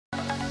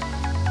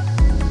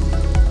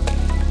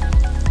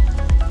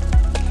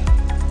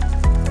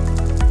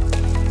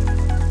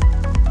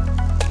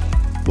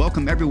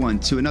welcome everyone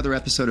to another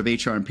episode of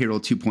HR and Payroll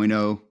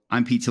 2.0.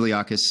 I'm Pete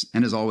Tiliakis,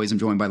 and as always, I'm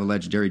joined by the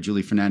legendary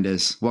Julie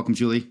Fernandez. Welcome,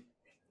 Julie.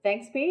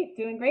 Thanks, Pete.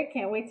 Doing great.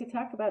 Can't wait to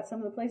talk about some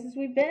of the places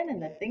we've been and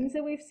the things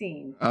that we've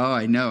seen. Oh,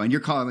 I know. And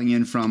you're calling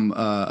in from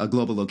a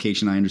global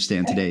location, I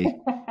understand, today.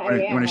 You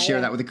want to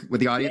share that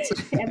with the audience?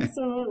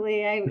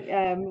 Absolutely. I'm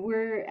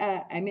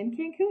in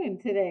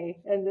Cancun today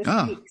and this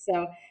week.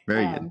 So,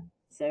 very good.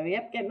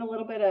 Yep, getting a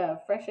little bit of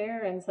fresh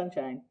air and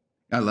sunshine.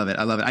 I love it.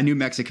 I love it. I knew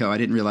Mexico. I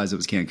didn't realize it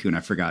was Cancun.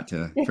 I forgot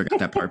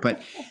that part.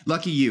 But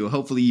lucky you.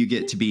 Hopefully you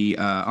get to be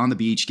on the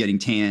beach, getting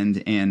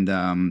tanned and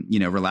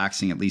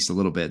relaxing at least a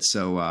little bit.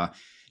 So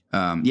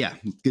yeah,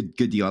 good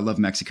deal. I love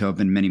Mexico. I've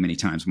been many, many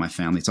times with my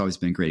family. It's always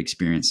been a great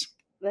experience.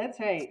 That's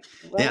right.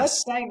 Well, yes.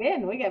 Let's dive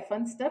in. We got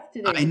fun stuff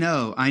today. I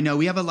know.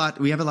 We have a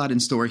lot in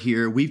store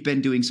here. We've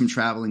been doing some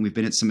traveling. We've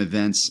been at some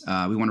events.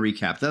 We want to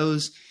recap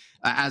those.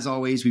 As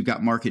always, we've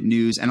got market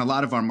news, and a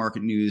lot of our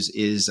market news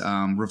is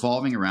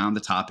revolving around the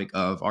topic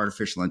of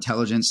artificial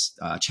intelligence.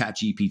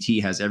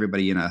 ChatGPT has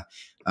everybody in a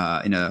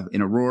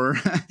roar,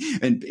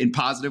 in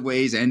positive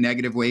ways and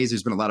negative ways.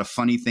 There's been a lot of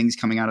funny things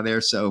coming out of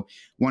there, so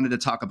wanted to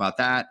talk about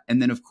that.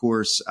 And then, of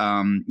course,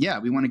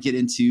 we want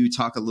to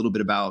talk a little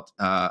bit about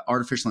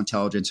artificial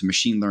intelligence and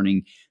machine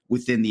learning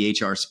within the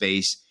HR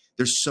space.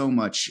 There's so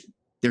much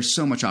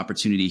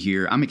opportunity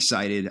here. I'm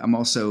excited. I'm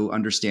also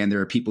understand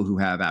there are people who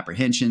have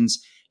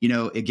apprehensions.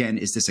 Again,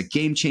 is this a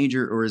game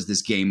changer or is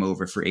this game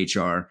over for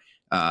HR?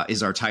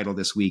 Is our title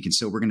this week, and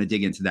so we're going to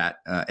dig into that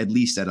at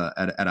least at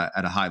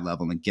a high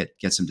level and get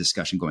some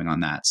discussion going on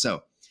that.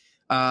 So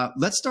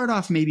let's start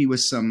off maybe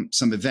with some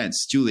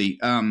events. Julie,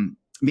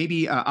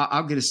 maybe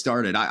I'll get us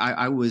started.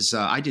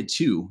 I did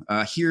two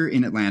here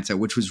in Atlanta,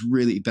 which was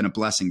really been a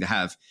blessing to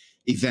have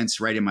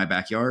events right in my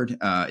backyard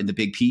in the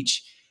Big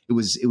Peach. It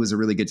was a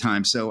really good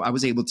time. So I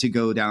was able to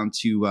go down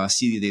to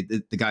see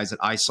the guys at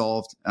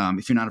iSolved.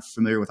 If you're not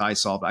familiar with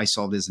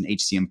iSolved is an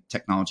HCM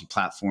technology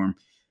platform,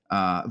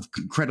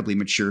 incredibly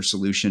mature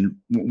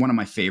solution, one of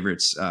my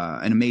favorites,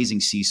 an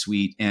amazing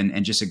C-suite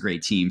and just a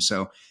great team.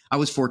 So I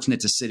was fortunate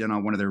to sit in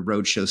on one of their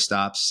roadshow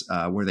stops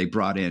where they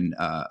brought in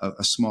a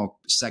small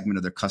segment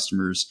of their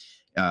customers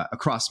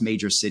across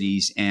major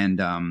cities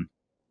and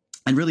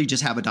really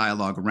just have a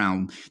dialogue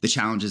around the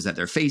challenges that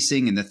they're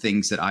facing and the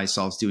things that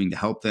iSolve's doing to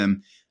help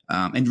them.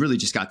 And really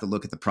just got to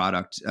look at the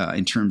product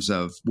in terms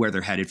of where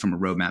they're headed from a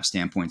roadmap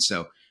standpoint.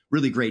 So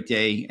really great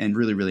day and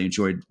really, really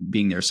enjoyed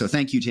being there. So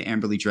thank you to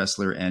Amberly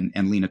Dressler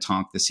and Lena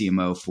Tonk, the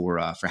CMO, for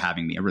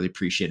having me. I really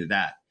appreciated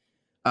that.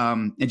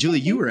 And Julie,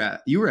 you were at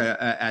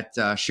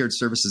Shared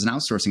Services and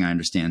Outsourcing, I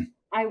understand.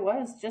 I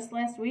was. Just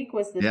last week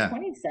was the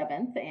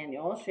 27th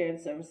annual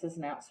Shared Services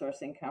and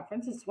Outsourcing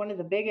Conference. It's one of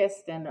the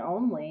biggest and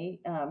only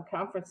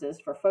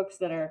conferences for folks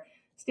that are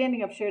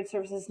standing up shared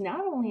services, not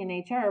only in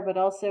HR, but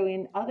also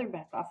in other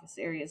back office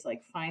areas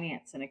like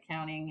finance and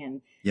accounting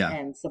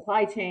and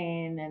supply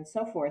chain and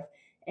so forth.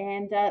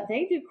 And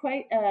they do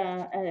quite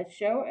a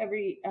show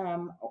every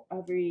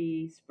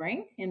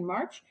spring in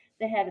March.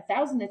 They had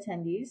 1,000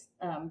 attendees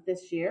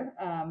this year.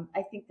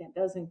 I think that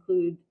does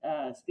include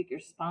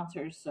speakers,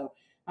 sponsors, so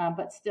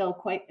but still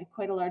quite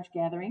a large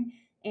gathering.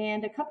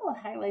 And a couple of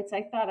highlights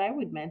I thought I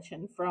would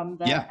mention from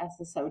the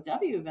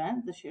SSOW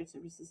event, the Shared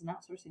Services and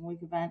Outsourcing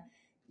Week event.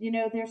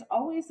 There's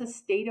always a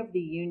State of the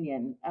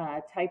Union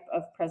type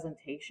of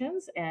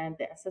presentations, and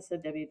the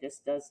SSOW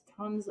just does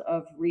tons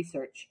of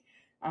research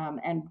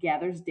and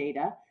gathers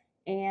data.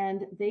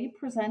 And they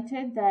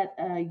presented that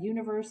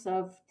universe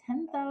of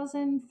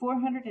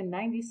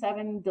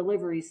 10,497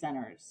 delivery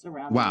centers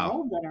around the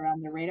world that are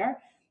on the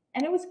radar.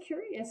 And it was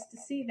curious to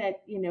see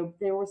that,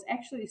 there was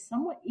actually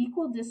somewhat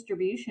equal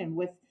distribution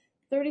with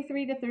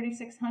 33 to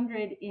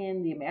 3,600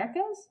 in the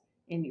Americas,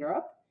 in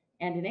Europe,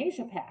 and in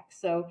Asia Pac.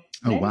 So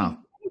many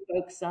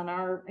folks on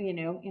our,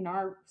 in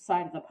our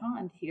side of the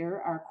pond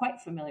here are quite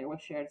familiar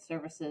with shared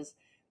services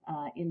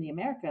in the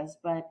Americas.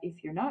 But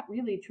if you're not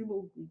really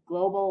truly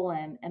global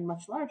and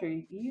much larger,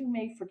 you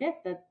may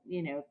forget that,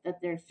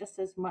 that there's just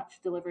as much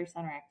delivery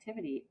center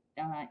activity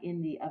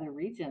in the other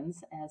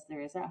regions as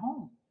there is at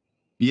home.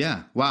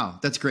 Yeah. Wow.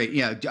 That's great.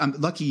 Yeah. I'm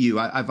lucky you.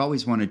 I've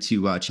always wanted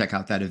to check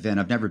out that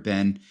event. I've never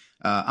been.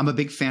 I'm a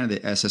big fan of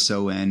the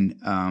SSON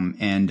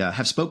and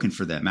have spoken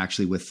for them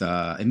actually with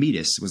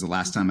Amitis was the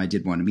last time I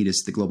did one.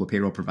 Amitis, the global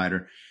payroll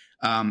provider.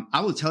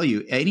 I will tell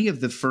you, any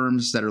of the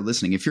firms that are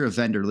listening, if you're a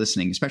vendor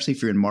listening, especially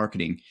if you're in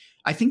marketing,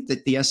 I think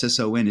that the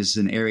SSON is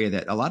an area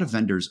that a lot of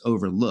vendors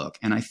overlook.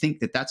 And I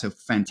think that that's a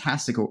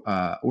fantastic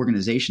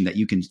organization that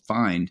you can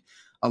find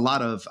a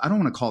lot of, I don't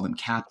want to call them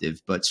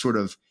captive, but sort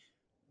of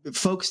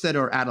folks that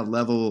are at a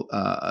level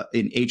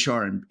in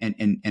HR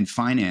and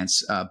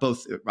finance,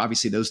 both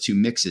obviously those two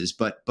mixes,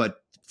 but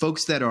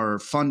folks that are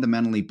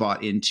fundamentally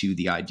bought into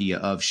the idea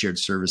of shared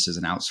services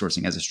and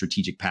outsourcing as a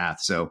strategic path.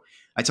 So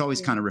it's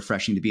always kind of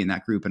refreshing to be in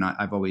that group, and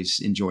I've always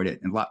enjoyed it.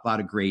 And a lot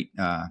of great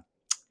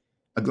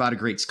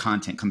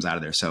content comes out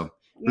of there. So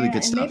really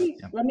good stuff. Maybe,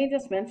 let me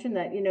just mention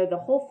that the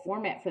whole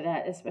format for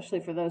that, especially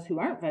for those who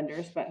aren't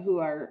vendors but who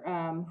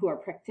are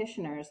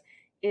practitioners,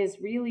 is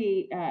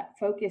really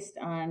focused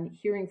on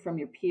hearing from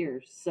your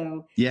peers.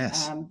 So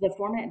Yes. the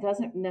format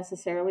doesn't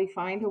necessarily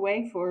find a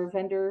way for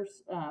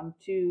vendors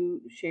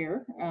to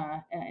share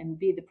and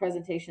be the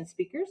presentation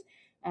speakers.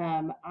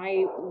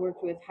 I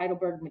worked with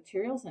Heidelberg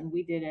Materials, and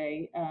we did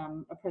a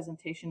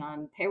presentation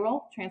on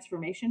payroll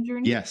transformation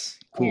journey, Yes.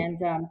 Cool. and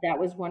that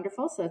was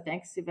wonderful. So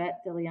thanks, Yvette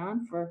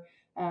DeLeon, for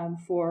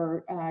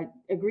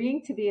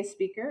agreeing to be a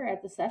speaker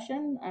at the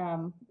session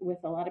with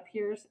a lot of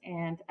peers.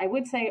 And I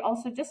would say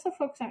also, just so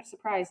folks aren't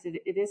surprised,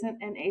 it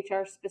isn't an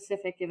HR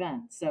specific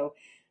event. So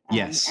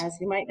Yes. as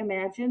you might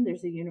imagine,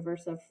 there's a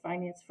universe of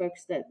finance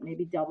folks that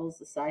maybe doubles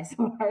the size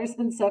of ours.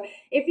 And so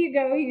if you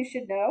go, you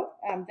should know.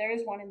 There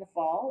is one in the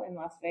fall in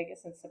Las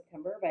Vegas in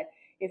September. But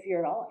if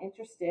you're at all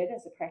interested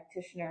as a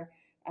practitioner,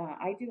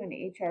 I do an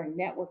HR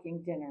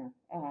networking dinner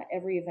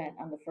every event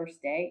on the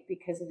first day,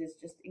 because it is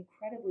just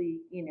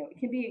incredibly, it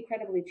can be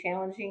incredibly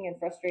challenging and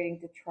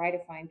frustrating to try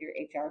to find your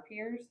HR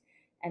peers.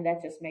 And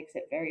that just makes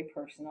it very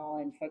personal,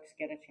 and folks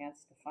get a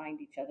chance to find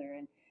each other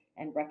and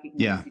Yeah.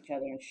 recognize each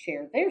other and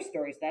share their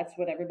stories. That's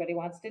what everybody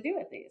wants to do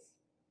at these.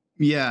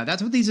 Yeah,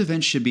 that's what these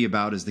events should be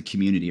about, is the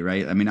community,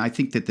 right? I mean, I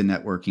think that the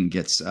networking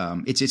gets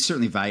it's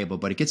certainly valuable,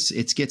 but it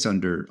gets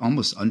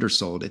almost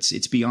undersold.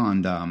 It's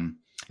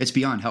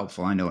beyond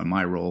helpful, I know, in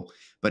my role,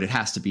 but it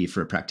has to be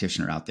for a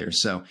practitioner out there.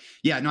 So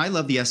yeah, no, I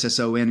love the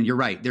SSON, and you're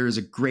right. There is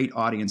a great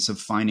audience of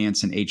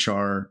finance and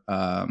HR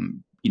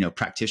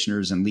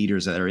practitioners and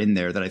leaders that are in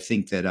there, that I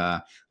think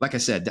that like I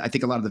said, I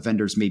think a lot of the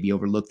vendors maybe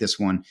overlook this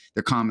one.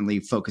 They're commonly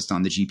focused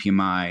on the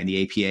GPMI and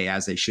the APA,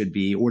 as they should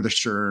be, or the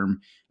SHRM,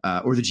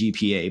 or the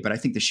GPA. But I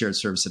think the shared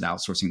service and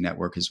outsourcing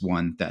network is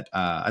one that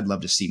I'd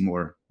love to see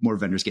more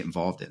vendors get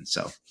involved in.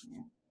 So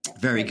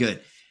very Great.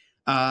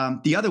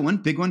 good. The other one,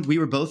 big one, we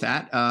were both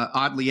at,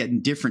 oddly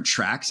in different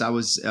tracks. I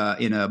was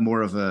in a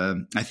more of a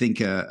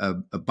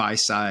buy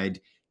side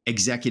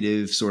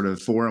executive sort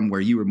of forum, where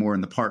you were more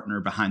in the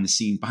partner behind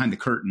the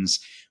curtains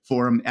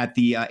forum at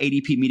the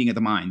ADP meeting of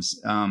the minds.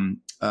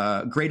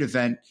 Great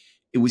event.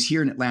 It was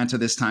here in Atlanta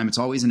this time. It's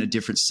always in a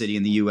different city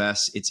in the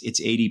U.S. It's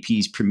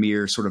ADP's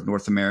premier sort of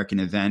North American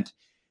event.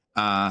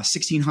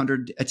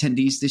 1,600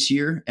 attendees this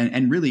year,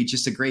 and really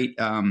just a great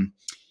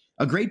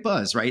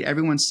buzz, right?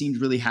 Everyone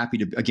seemed really happy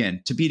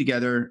to be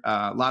together.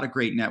 A lot of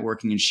great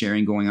networking and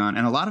sharing going on,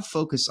 and a lot of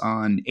focus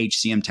on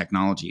HCM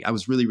technology. I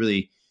was really,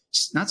 really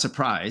not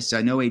surprised.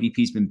 I know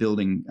ADP's been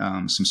building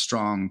some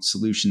strong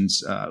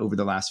solutions over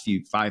the last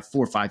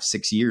 4, 5,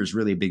 6 years,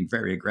 really being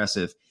very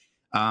aggressive.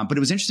 But it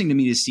was interesting to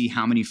me to see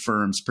how many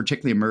firms,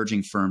 particularly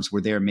emerging firms,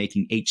 were there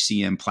making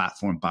HCM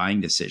platform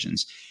buying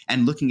decisions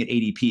and looking at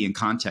ADP in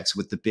context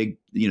with the big,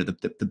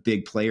 the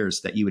big players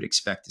that you would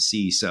expect to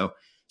see. So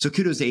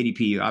kudos to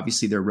ADP.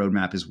 Obviously, their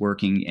roadmap is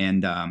working,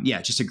 and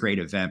just a great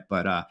event.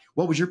 But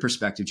what was your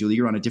perspective, Julie?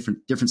 You're on a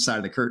different side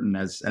of the curtain,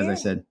 as I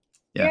said.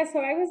 Yeah, so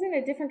I was in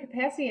a different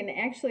capacity, and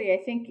actually, I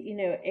think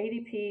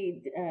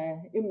ADP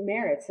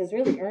Merits has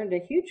really earned a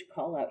huge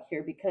call out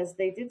here, because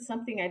they did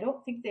something I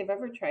don't think they've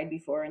ever tried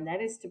before, and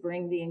that is to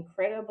bring the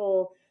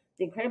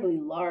incredibly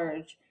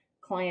large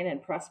client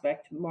and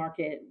prospect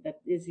market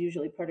that is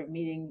usually part of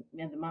meeting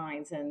in the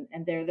minds, and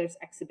there's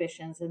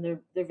exhibitions, and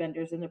their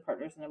vendors and their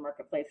partners and their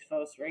marketplace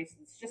folks, right?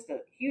 It's just a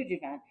huge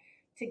event,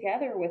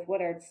 together with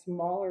what are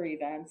smaller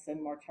events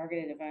and more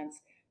targeted events.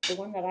 The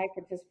one that I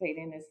participate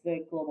in is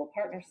the Global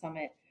Partner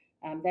Summit.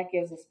 That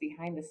gives us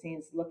behind the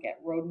scenes look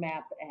at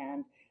roadmap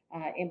and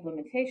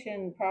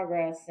implementation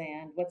progress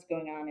and what's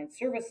going on in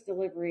service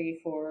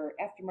delivery for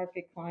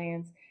aftermarket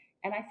clients.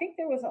 And I think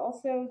there was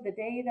also, the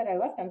day that I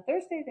left on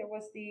Thursday, there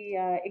was the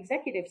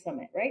executive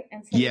summit, right?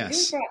 And so they really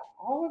Yes. brought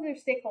all of their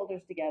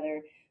stakeholders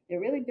together.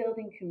 They're really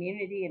building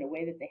community in a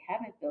way that they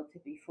haven't built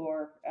it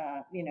before,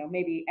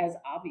 maybe as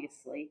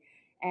obviously.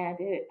 And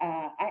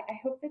I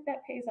hope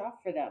that pays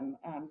off for them,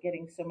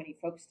 getting so many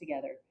folks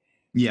together.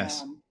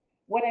 Yes.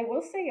 What I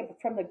will say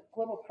from the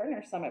Global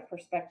Partner Summit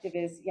perspective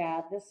is,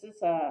 yeah, this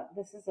is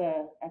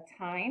a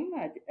time,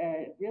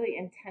 a really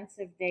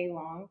intensive day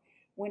long,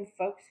 when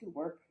folks who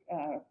work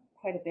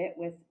quite a bit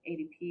with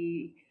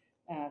ADP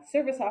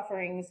service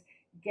offerings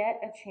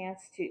get a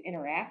chance to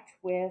interact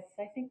with.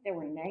 I think there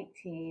were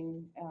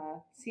 19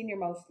 senior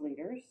most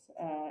leaders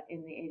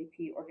in the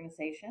ADP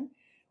organization.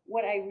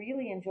 What I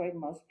really enjoyed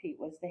most, Pete,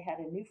 was they had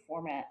a new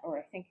format, or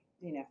I think,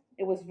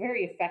 it was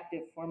very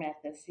effective format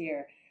this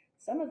year.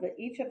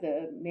 Each of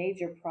the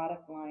major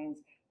product lines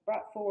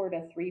brought forward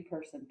a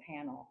 3-person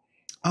panel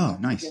Oh,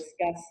 to nice.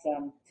 discuss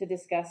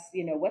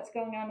what's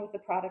going on with the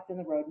product and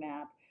the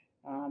roadmap.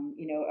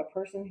 A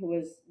person who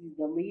was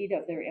the lead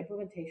of their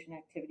implementation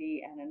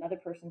activity, and another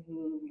person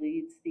who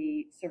leads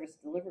the service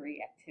delivery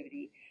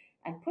activity,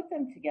 and put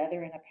them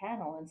together in a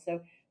panel. And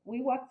so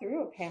we walked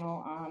through a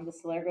panel on the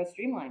Celergo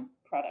Streamline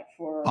product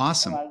for a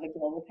Awesome. lot of the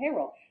global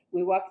payroll.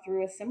 We walked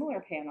through a similar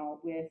panel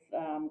with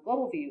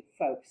Global View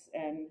folks,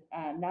 and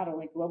not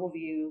only Global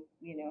View,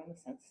 in the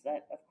sense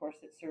that, of course,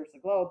 it serves the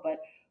globe, but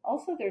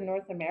also their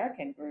North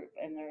American group,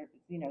 and they're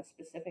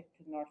specific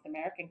to North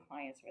American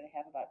clients, where they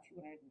have about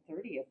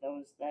 230 of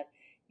those that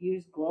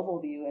use Global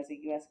View as a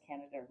U.S.,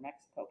 Canada, or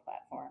Mexico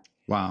platform.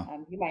 Wow.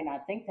 You might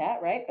not think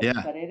that, right? Yeah.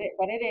 But it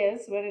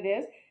is what it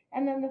is.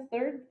 And then the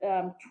third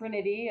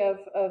trinity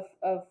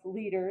of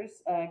leaders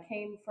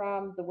came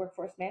from the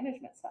workforce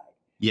management side.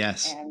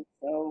 Yes. And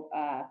so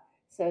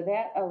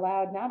that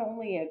allowed not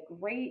only a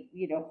great,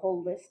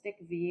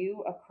 holistic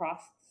view across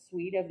the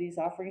suite of these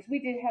offerings. We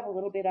did have a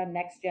little bit on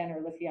next gen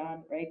or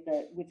Lithion, right?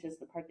 Which is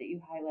the part that you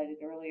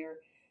highlighted earlier,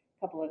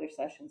 a couple other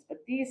sessions. But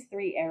these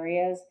three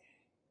areas,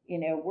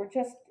 were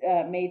just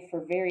made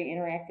for very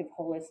interactive,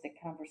 holistic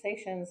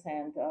conversations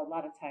and a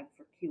lot of time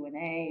for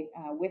Q&A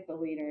with the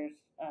leaders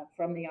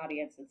from the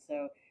audience. And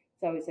so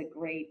it's always a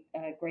great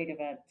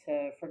event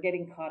for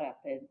getting caught up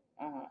and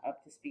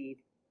up to speed.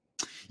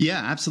 Yeah,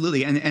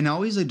 absolutely. And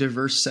always a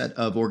diverse set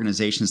of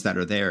organizations that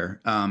are there.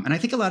 And I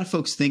think a lot of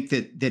folks think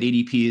that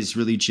ADP is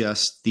really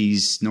just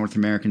these North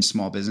American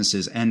small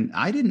businesses. And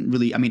I didn't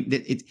really, I mean,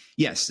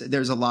 yes,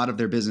 there's a lot of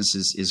their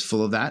businesses is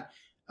full of that.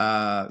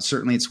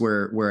 Certainly it's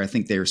where I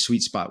think their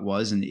sweet spot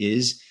was and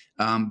is.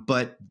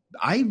 But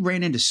I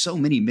ran into so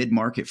many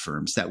mid-market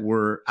firms that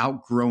were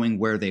outgrowing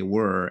where they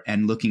were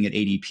and looking at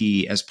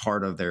ADP as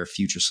part of their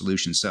future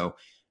solution. So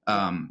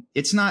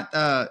it's not,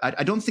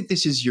 I don't think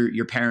this is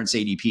your parents'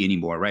 ADP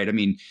anymore, right? I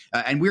mean,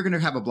 and we're going to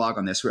have a blog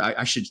on this.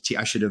 I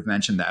should have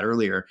mentioned that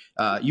earlier.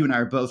 You and I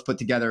are both put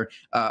together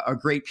a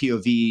great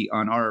POV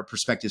on our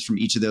perspectives from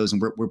each of those, and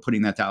we're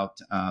putting that out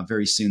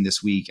very soon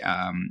this week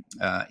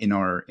in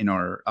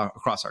our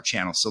across our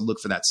channel. So look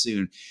for that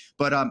soon.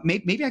 But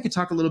maybe I could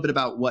talk a little bit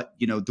about what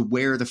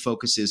where the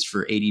focus is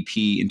for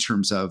ADP in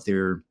terms of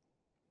their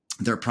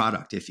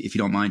product, if you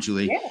don't mind,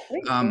 Julie. Yeah,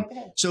 please.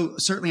 So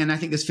certainly, and I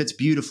think this fits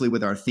beautifully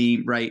with our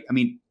theme, right? I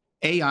mean,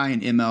 AI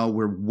and ML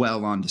were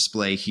well on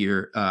display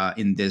here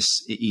in this,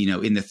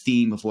 in the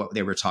theme of what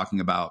they were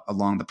talking about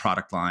along the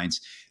product lines,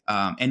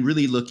 and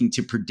really looking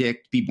to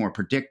be more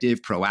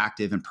predictive,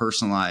 proactive, and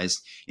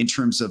personalized in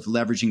terms of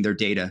leveraging their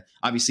data.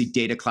 Obviously,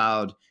 Data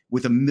Cloud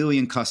with 1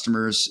 million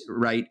customers,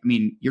 right? I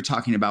mean, you're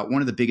talking about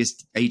one of the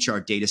biggest HR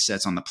data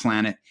sets on the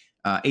planet.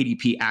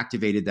 ADP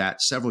activated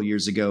that several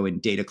years ago in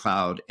Data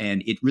Cloud,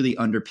 and it really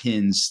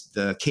underpins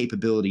the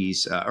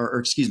capabilities, or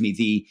excuse me,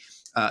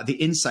 the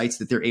insights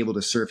that they're able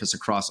to surface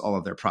across all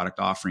of their product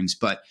offerings.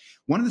 But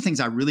one of the things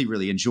I really,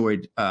 really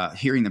enjoyed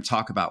hearing them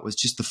talk about was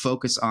just the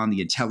focus on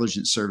the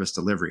intelligent service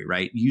delivery,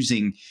 right?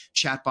 Using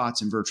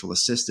chatbots and virtual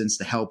assistants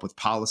to help with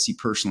policy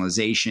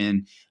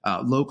personalization,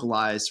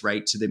 localized,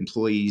 right, to the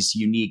employee's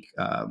unique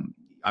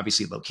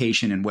obviously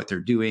location and what they're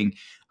doing.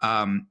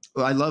 Well,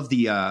 I love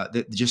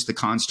just the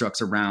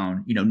constructs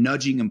around,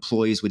 nudging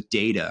employees with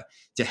data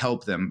to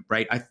help them,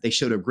 right? They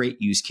showed a great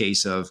use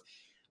case of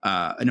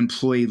an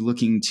employee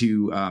looking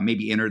to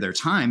maybe enter their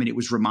time. And it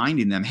was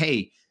reminding them,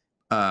 hey,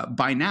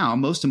 by now,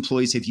 most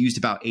employees have used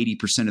about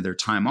 80% of their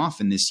time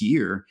off in this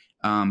year.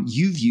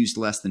 You've used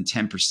less than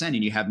 10%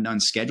 and you have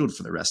none scheduled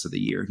for the rest of the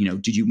year.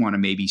 Did you want to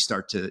maybe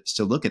start to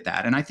look at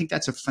that? And I think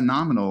that's a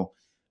phenomenal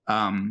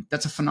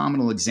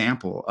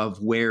example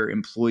of where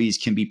employees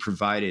can be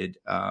provided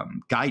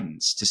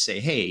guidance to say,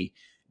 hey,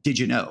 did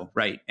you know?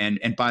 Right.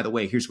 And by the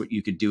way, here's what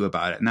you could do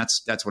about it. And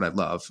that's what I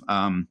love.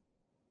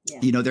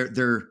 Yeah.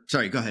 They're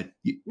sorry, go ahead.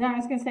 No, I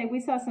was going to say,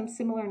 we saw some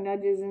similar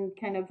nudges and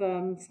kind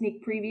of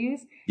sneak previews.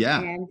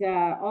 Yeah. And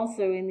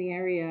also in the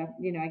area,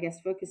 I guess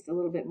focused a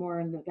little bit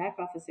more in the back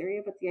office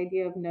area, but the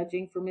idea of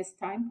nudging for missed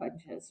time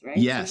punches, right?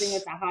 Yes. Something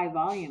that's a high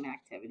volume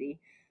activity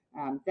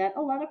that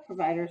a lot of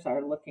providers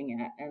are looking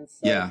at. And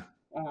so, yeah.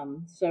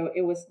 So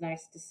it was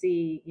nice to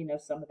see,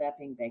 some of that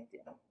being baked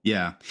in.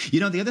 Yeah.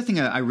 The other thing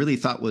I really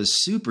thought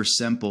was super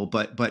simple,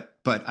 but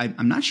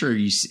I'm not sure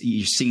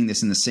you're seeing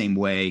this in the same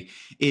way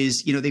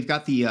is, they've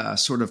got the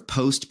sort of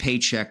post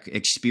paycheck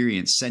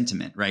experience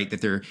sentiment, right? That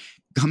they're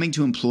coming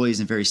to employees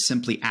and very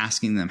simply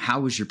asking them,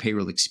 how was your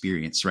payroll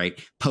experience, right?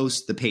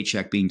 Post the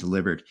paycheck being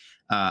delivered.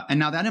 And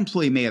now that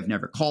employee may have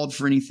never called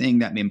for anything.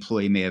 That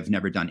employee may have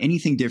never done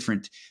anything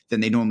different than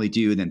they normally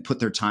do, than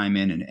put their time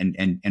in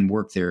and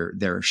work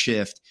their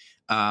shift.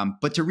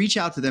 But to reach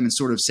out to them and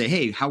sort of say,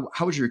 hey, how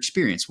was your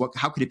experience?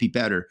 How could it be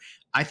better?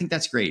 I think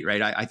that's great,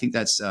 right? I think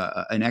that's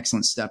an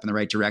excellent step in the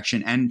right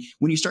direction. And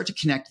when you start to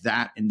connect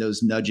that and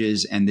those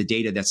nudges and the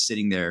data that's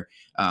sitting there,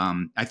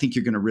 I think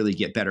you're going to really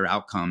get better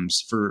outcomes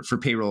for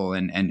payroll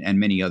and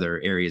many other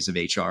areas of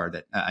HR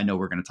that I know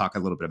we're going to talk a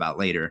little bit about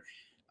later.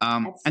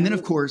 And then,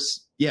 of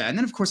course,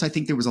 I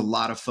think there was a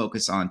lot of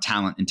focus on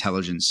talent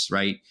intelligence,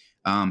 right?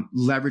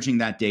 Leveraging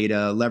that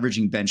data,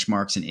 leveraging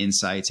benchmarks and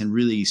insights, and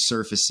really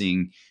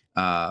surfacing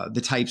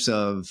the types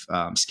of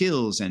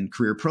skills and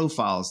career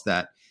profiles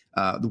that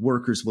the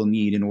workers will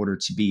need in order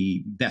to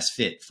be best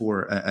fit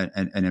for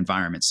an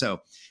environment.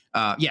 So,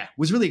 it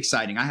was really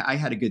exciting. I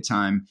had a good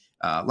time.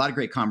 A lot of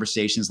great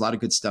conversations, a lot of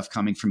good stuff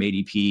coming from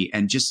ADP,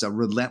 and just a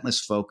relentless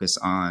focus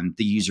on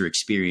the user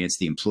experience,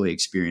 the employee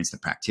experience, the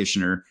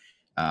practitioner.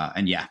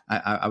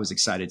 I was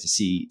excited to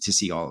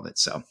see all of it.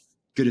 So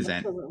good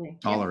event. Absolutely.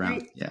 All around.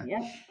 Great. Yeah.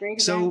 Yep.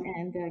 Great event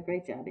and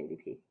great job,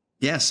 ADP.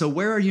 Yeah. So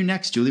where are you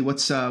next, Julie?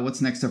 What's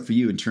next up for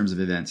you in terms of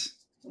events?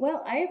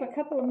 Well, I have a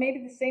couple of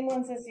maybe the same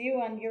ones as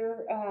you on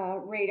your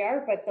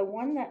radar, but the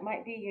one that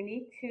might be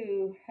unique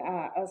to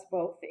us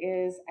both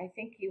is I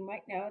think you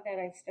might know that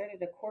I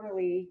started a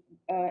quarterly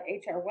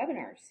HR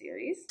webinar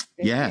series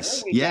this year.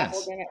 Yes, We dabbled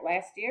yes. in it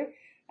last year.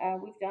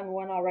 We've done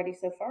one already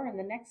so far, and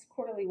the next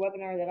quarterly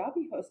webinar that I'll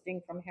be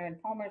hosting from Heron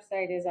Palmer's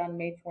site is on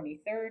May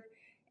 23rd.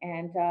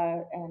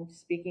 And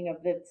speaking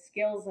of the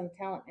skills and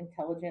talent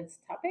intelligence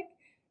topic,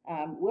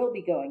 we'll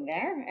be going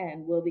there,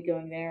 and we'll be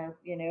going there,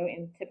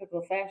 in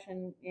typical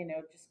fashion,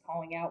 just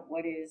calling out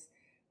what is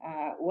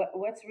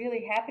what's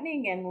really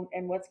happening,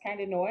 and what's kind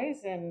of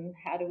noise, and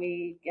how do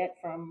we get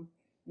from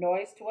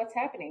noise to what's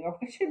happening or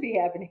what should be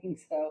happening.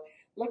 So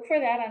look for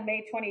that on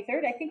May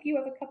 23rd. I think you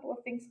have a couple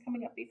of things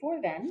coming up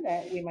before then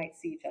that we might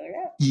see each other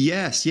at.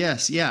 Yes,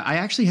 yes. Yeah, I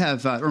actually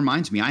have, it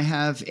reminds me, I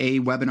have a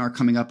webinar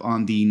coming up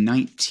on the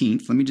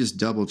 19th. Let me just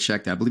double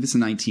check that. I believe it's the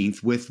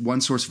 19th with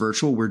OneSource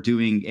Virtual. We're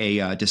doing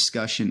a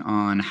discussion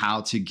on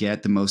how to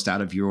get the most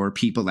out of your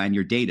people and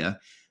your data.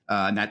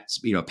 And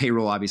that's,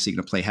 payroll obviously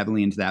going to play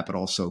heavily into that, but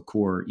also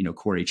core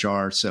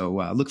HR.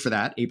 So look for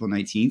that, April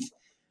 19th.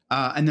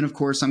 And then, of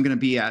course, I'm going to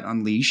be at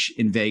Unleash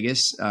in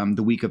Vegas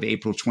the week of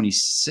April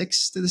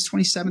 26th to the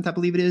 27th, I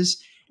believe it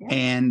is. Yeah.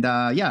 And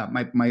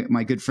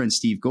my good friend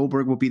Steve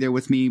Goldberg will be there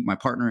with me, my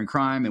partner in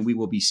crime, and we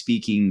will be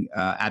speaking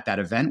at that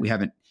event. We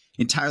haven't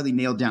entirely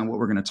nailed down what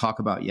we're going to talk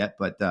about yet,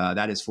 but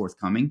that is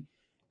forthcoming.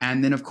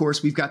 And then, of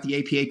course, we've got the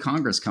APA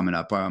Congress coming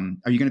up. Are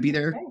you going to be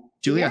there, okay.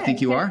 Julia? Yeah, I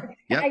think you are.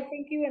 Yep. I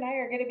think you and I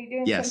are going to be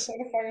doing some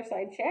sort of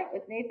fireside chat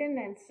with Nathan.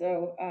 And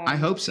so I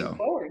hope so. Looking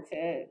forward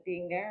to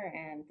being there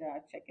and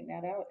checking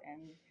that out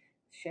and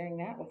sharing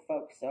that with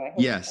folks. So I hope,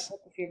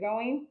 if you're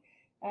going,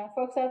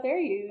 folks out there,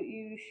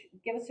 you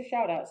give us a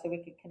shout out so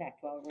we can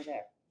connect while we're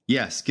there.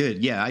 Yes,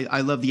 good. Yeah,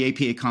 I love the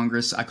APA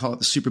Congress. I call it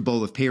the Super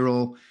Bowl of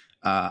payroll.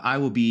 I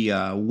will be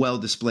well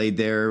displayed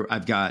there.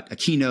 I've got a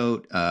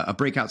keynote, a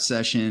breakout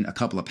session, a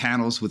couple of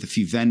panels with a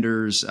few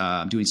vendors.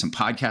 I'm doing some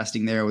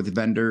podcasting there with the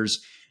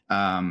vendors.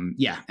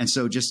 And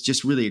so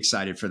just really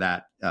excited for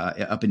that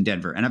up in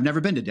Denver. And I've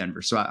never been to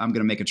Denver, so I'm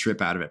going to make a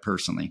trip out of it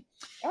personally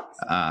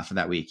for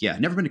that week. Yeah,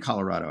 never been to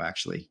Colorado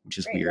actually, which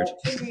is weird. Well,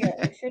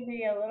 it should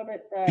be a little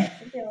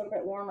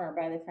bit warmer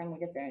by the time we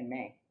get there in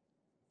May.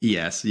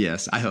 Yes.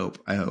 I hope.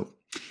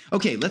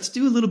 Okay, let's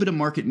do a little bit of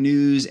market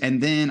news,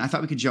 and then I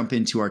thought we could jump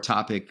into our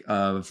topic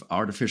of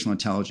artificial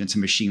intelligence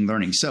and machine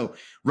learning. So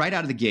right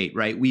out of the gate,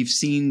 right, we've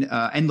seen,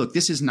 and look,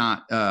 this is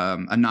not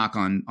a knock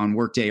on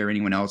Workday or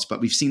anyone else,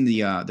 but we've seen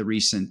the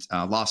recent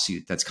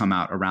lawsuit that's come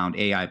out around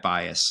AI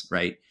bias,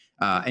 right?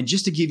 And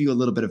just to give you a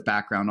little bit of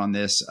background on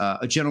this,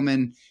 a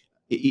gentleman,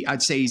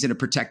 I'd say he's in a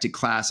protected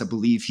class. I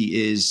believe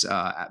he is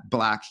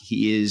Black.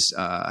 He is,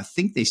 I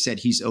think they said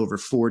he's over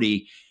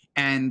 40.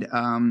 And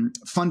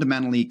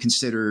fundamentally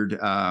considered,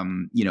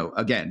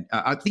 again,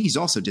 I think he's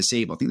also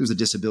disabled. I think there's a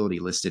disability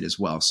listed as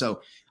well.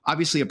 So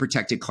obviously a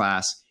protected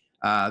class.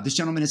 This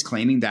gentleman is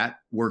claiming that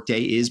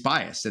Workday is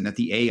biased and that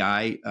the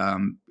AI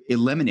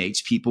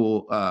eliminates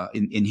people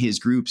in his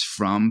groups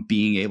from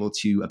being able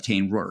to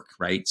obtain work,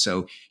 right?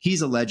 So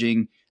he's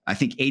alleging, I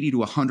think, 80 to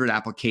 100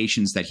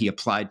 applications that he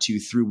applied to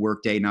through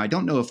Workday. Now, I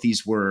don't know if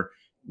these were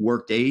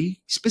Workday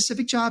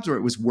specific jobs or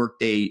it was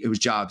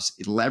jobs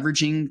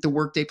leveraging the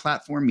Workday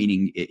platform,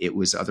 meaning it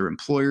was other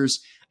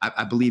employers.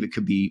 I believe it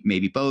could be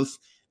maybe both.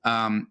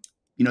 The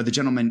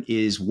gentleman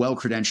is well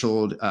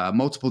credentialed,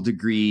 multiple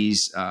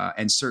degrees,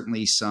 and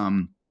certainly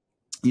some,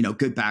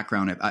 good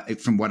background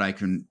from what I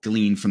can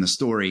glean from the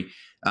story.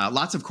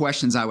 Lots of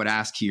questions I would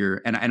ask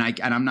here, and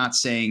I'm not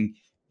saying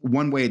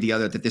one way or the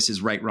other that this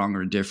is right, wrong,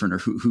 or indifferent, or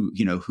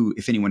who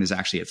if anyone is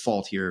actually at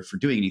fault here for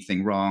doing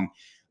anything wrong.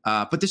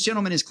 But this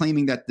gentleman is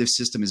claiming that the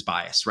system is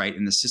biased, right?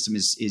 And the system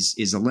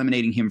is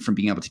eliminating him from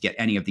being able to get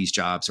any of these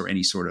jobs or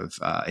any sort of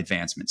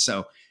advancement.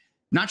 So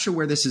not sure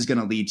where this is going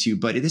to lead to,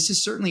 but this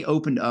has certainly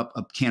opened up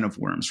a can of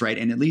worms, right?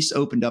 And at least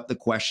opened up the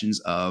questions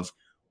of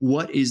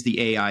what is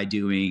the AI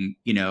doing?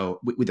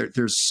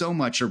 There's so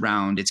much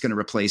around it's going to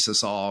replace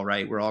us all,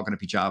 right? We're all going to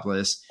be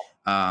jobless,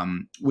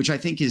 which I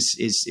think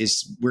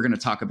is we're going to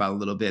talk about a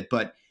little bit.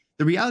 But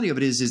the reality of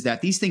it is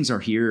that these things are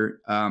here.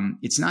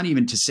 It's not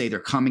even to say they're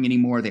coming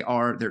anymore. They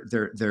are.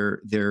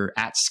 They're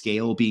at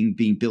scale,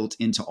 being built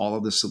into all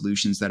of the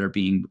solutions that are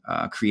being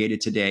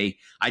created today.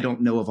 I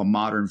don't know of a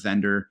modern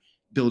vendor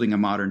building a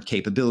modern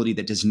capability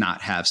that does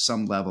not have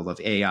some level of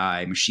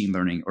AI, machine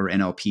learning, or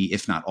NLP,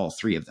 if not all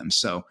three of them.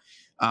 So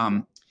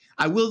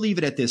I will leave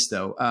it at this,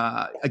 though.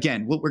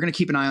 Again, we're going to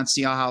keep an eye on,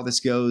 see how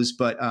this goes.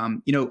 But,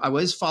 I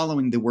was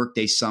following the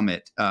Workday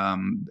Summit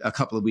a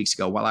couple of weeks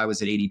ago while I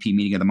was at ADP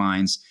Meeting of the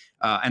Minds.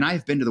 And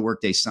I've been to the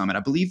Workday Summit.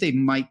 I believe they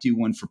might do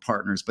one for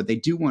partners, but they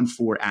do one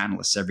for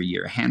analysts every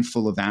year. A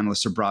handful of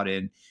analysts are brought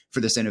in for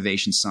this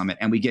Innovation Summit,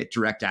 and we get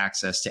direct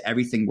access to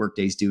everything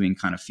Workday's doing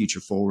kind of future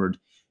forward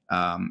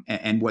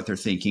and what they're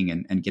thinking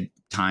and get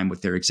time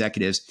with their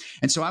executives.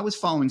 And so I was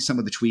following some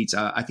of the tweets.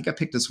 I think I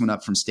picked this one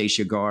up from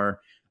Stacia Gar,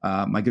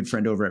 my good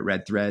friend over at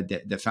Red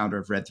Thread, the founder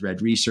of Red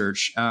Thread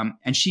Research.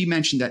 And she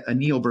mentioned that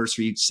Aneel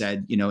Bursary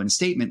said, in a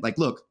statement like,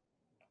 look,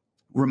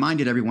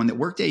 reminded everyone that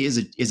Workday is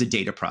a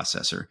data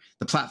processor.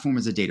 The platform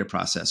is a data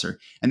processor,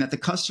 and that the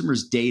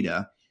customer's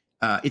data,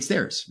 it's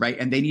theirs, right?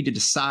 And they need to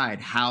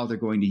decide how they're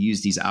going to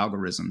use these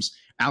algorithms,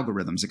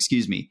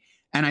 excuse me.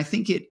 And I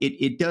think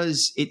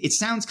it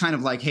sounds kind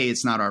of like, hey,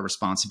 it's not our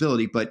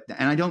responsibility,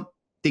 and I don't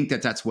think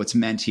that that's what's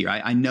meant here.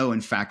 I know,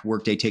 in fact,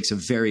 Workday takes a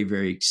very,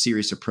 very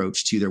serious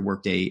approach to their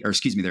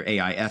their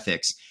AI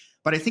ethics.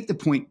 But I think the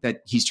point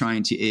that he's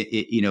trying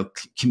to,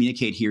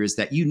 communicate here is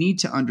that you need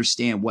to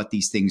understand what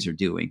these things are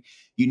doing.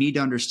 You need to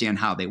understand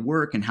how they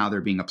work and how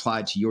they're being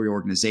applied to your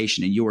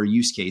organization and your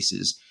use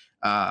cases,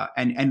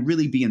 and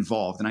really be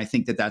involved. And I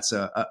think that that's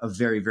a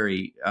very,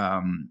 very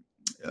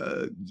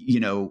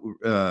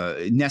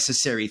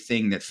necessary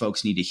thing that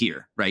folks need to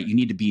hear. Right? You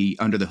need to be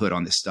under the hood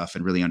on this stuff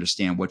and really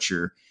understand what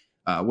your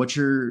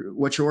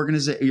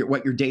organization,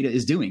 what your data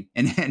is doing,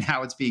 and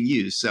how it's being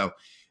used. So,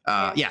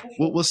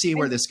 we'll see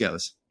where this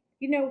goes.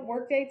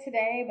 Workday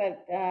today,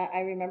 but I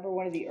remember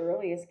one of the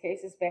earliest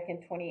cases back in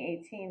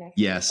 2018. I forget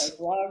Yes. if I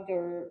blogged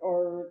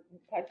or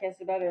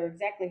podcasted about it, or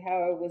exactly how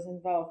I was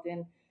involved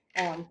in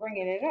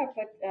bringing it up.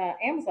 But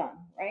Amazon,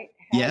 right?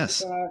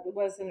 Yes.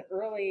 Was an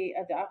early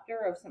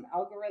adopter of some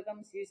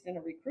algorithms used in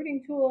a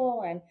recruiting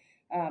tool, and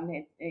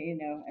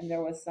and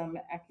there was some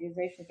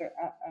accusations, or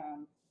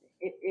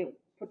it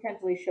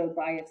potentially showed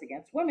bias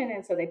against women,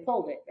 and so they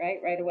pulled it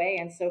right away.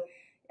 And so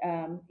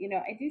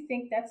I do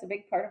think that's a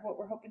big part of what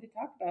we're hoping to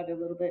talk about a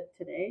little bit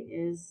today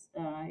is,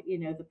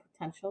 the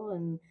potential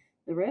and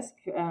the risk,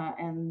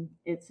 and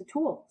it's a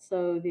tool.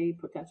 So the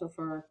potential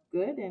for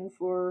good and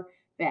for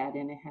bad,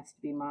 and it has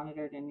to be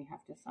monitored, and you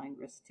have to assign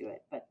risk to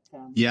it. But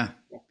yeah.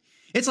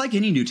 It's like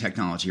any new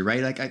technology,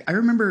 right? Like I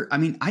remember, I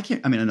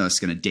know it's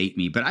going to date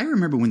me, but I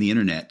remember when the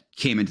internet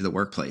came into the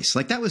workplace.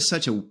 Like that was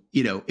such a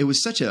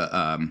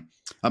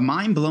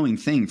mind-blowing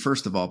thing,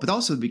 first of all, but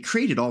also we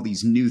created all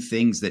these new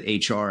things that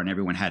HR and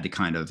everyone had to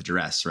kind of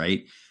address,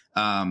 right?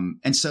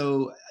 And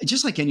so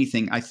just like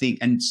anything, I think,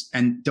 and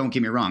don't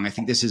get me wrong, I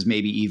think this is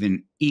maybe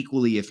even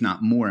equally, if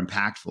not more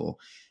impactful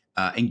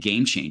and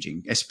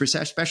game-changing,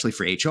 especially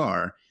for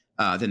HR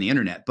than the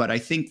internet. But I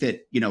think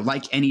that,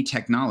 like any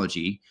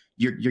technology,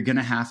 you're going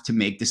to have to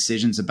make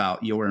decisions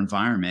about your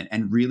environment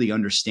and really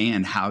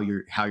understand how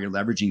you're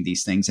leveraging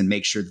these things and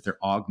make sure that they're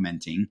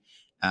augmenting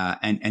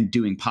and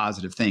doing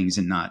positive things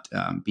and not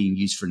being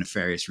used for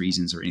nefarious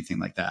reasons or anything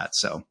like that.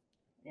 So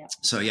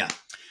yeah.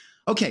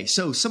 Okay,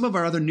 so some of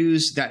our other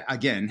news that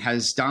again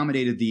has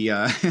dominated the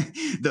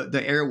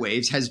the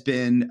airwaves has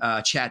been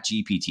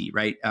ChatGPT,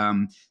 right?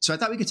 So I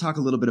thought we could talk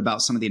a little bit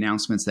about some of the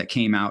announcements that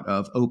came out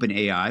of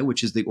OpenAI,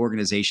 which is the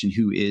organization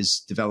who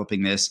is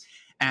developing this.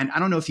 And I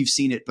don't know if you've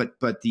seen it, but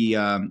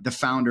the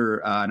founder,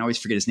 and I always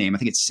forget his name. I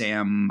think it's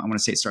Sam. I want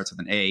to say it starts with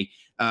an A.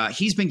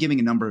 He's been giving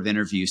a number of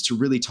interviews to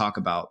really talk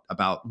about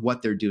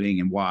what they're doing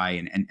and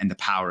why and the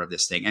power of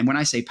this thing. And when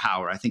I say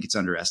power, I think it's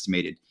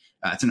underestimated.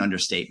 It's an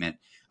understatement.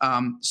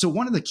 So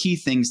one of the key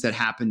things that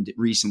happened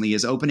recently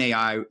is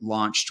OpenAI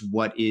launched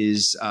what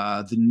is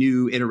the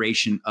new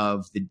iteration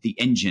of the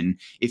engine,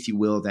 if you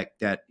will,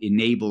 that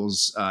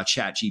enables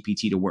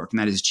ChatGPT to work, and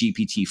that is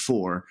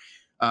GPT-4.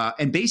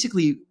 And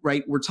basically,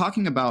 right, we're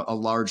talking about a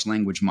large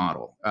language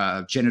model,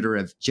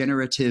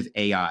 generative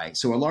AI.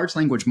 So a large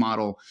language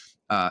model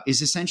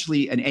is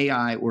essentially an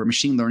AI or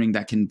machine learning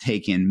that can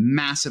take in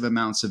massive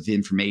amounts of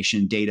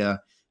information, data,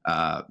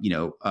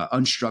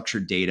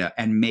 unstructured data,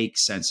 and make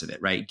sense of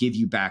it, right? Give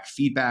you back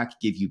feedback,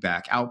 give you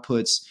back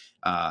outputs.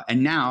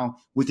 And now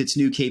with its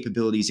new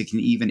capabilities, it can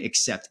even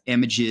accept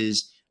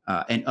images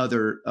and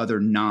other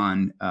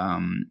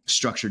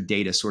non-structured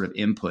data sort of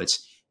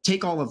inputs.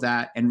 Take all of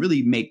that and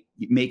really make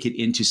it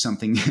into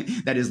something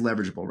that is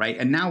leverageable, right?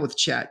 And now with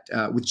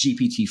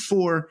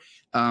GPT-4,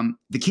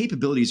 the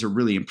capabilities are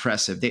really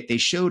impressive. They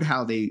showed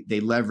how they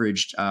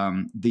leveraged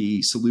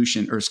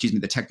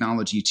the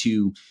technology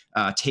to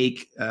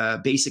take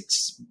basic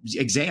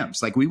exams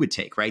like we would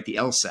take, right? The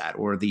LSAT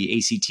or the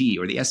ACT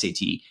or the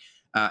SAT.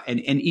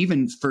 And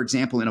even, for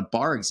example, in a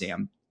bar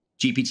exam,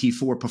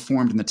 GPT-4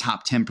 performed in the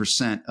top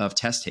 10% of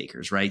test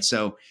takers, right?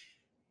 So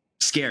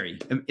scary.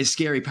 It's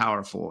scary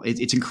powerful.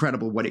 It's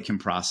incredible what it can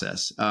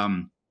process.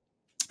 And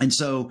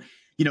so,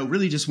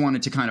 really just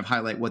wanted to kind of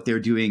highlight what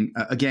they're doing.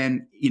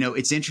 Again,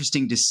 it's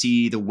interesting to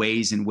see the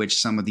ways in which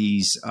some of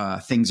these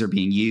things are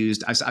being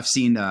used. I saw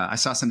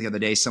something the other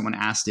day, someone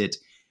asked it,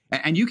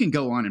 and you can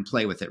go on and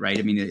play with it, right?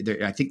 I mean,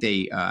 I think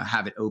they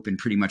have it open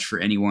pretty much for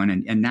anyone.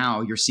 And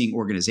now you're seeing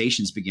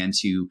organizations begin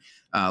to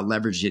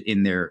leverage it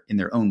in their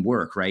own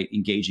work, right?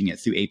 Engaging it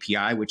through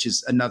API, which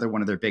is another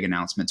one of their big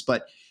announcements.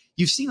 But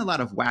you've seen a lot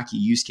of wacky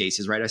use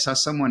cases, right? I saw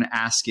someone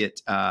ask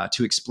it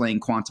to explain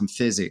quantum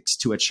physics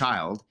to a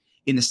child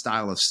in the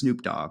style of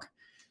Snoop Dogg.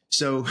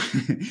 So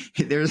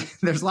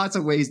there's lots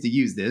of ways to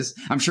use this.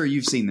 I'm sure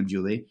you've seen them,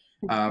 Julie.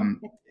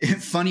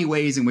 Funny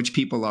ways in which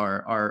people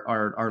are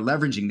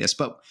leveraging this.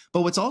 But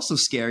what's also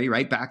scary,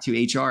 right? Back to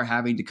HR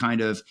having to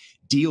kind of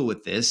deal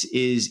with this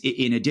is,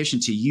 in addition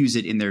to use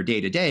it in their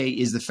day-to-day,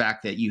 is the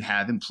fact that you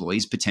have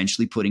employees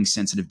potentially putting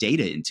sensitive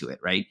data into it,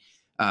 right?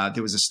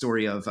 There was a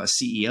story of a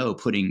CEO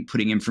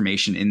putting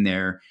information in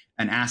there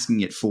and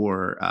asking it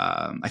for,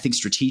 I think,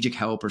 strategic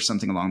help or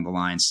something along the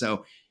lines.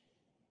 So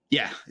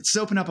yeah, it's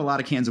opened up a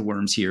lot of cans of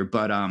worms here,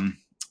 but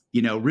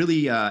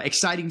really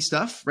exciting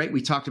stuff, right?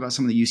 We talked about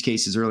some of the use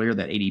cases earlier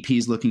that ADP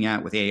is looking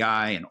at with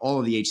AI, and all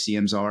of the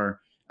HCMs are.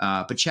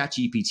 But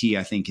ChatGPT,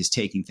 I think, is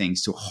taking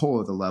things to a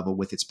whole other level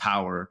with its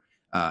power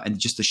and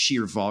just the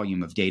sheer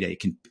volume of data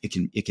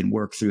it can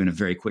work through in a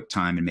very quick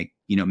time and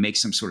make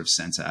some sort of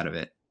sense out of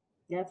it.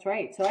 That's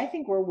right. So I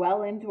think we're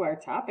well into our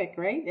topic,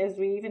 right? As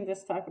we even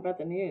just talk about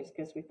the news,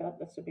 because we thought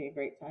this would be a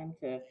great time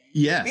to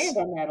Yes. expand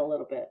on that a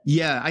little bit.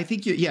 Yeah, I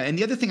think yeah. And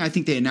the other thing I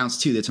think they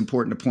announced too that's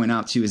important to point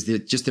out too is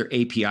just their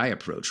API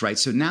approach, right?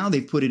 So now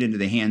they've put it into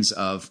the hands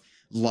of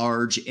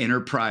large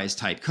enterprise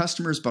type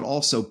customers, but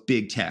also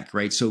big tech,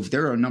 right? So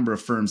there are a number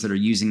of firms that are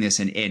using this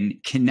and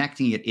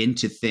connecting it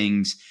into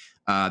things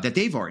that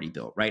they've already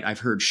built, right? I've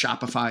heard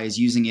Shopify is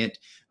using it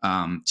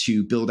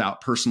to build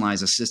out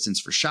personalized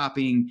assistance for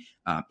shopping.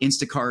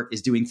 Instacart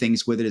is doing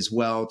things with it as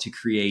well to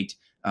create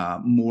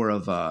more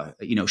of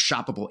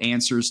shoppable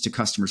answers to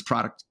customers'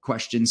 product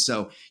questions.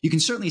 So you can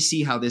certainly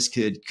see how this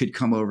could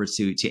come over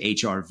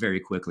to HR very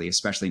quickly,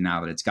 especially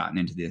now that it's gotten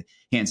into the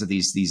hands of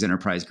these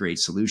enterprise grade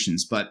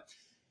solutions. But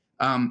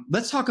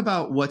let's talk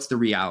about what's the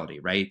reality,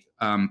 right?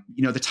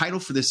 The title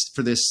for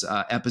this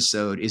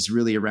episode is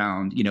really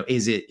around,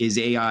 is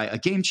AI a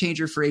game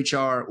changer for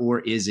HR, or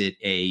is it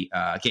a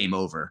game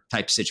over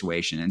type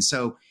situation? And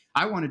so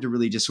I wanted to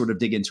really just sort of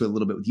dig into it a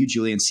little bit with you,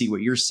 Julie, and see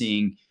what you're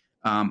seeing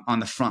on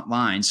the front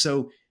line.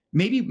 So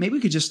maybe we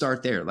could just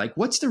start there. Like,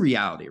 what's the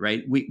reality,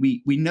 right?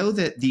 We know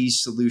that these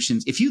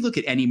solutions, if you look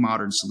at any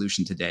modern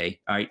solution today,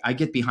 I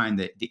get behind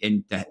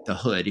the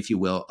hood, if you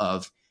will,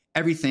 of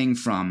everything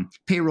from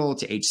payroll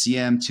to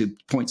HCM to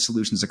point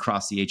solutions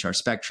across the HR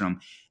spectrum.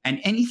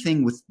 And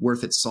anything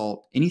worth its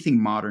salt, anything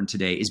modern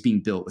today is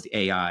being built with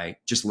AI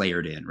just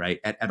layered in, right?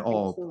 At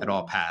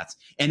all paths.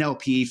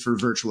 NLP for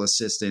virtual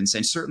assistants,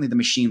 and certainly the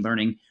machine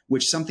learning,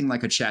 which something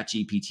like a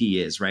ChatGPT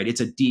is, right?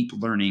 It's a deep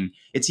learning.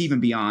 It's even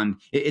beyond.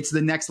 It's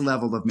the next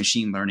level of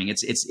machine learning.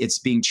 It's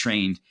being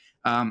trained.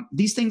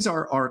 These things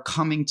are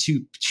coming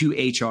to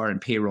HR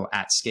and payroll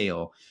at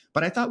scale.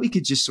 But I thought we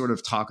could just sort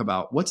of talk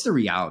about what's the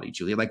reality,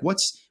 Julia. Like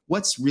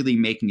what's really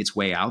making its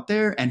way out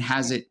there, and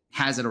has it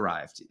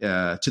arrived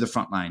to the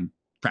frontline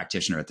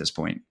practitioner at this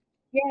point?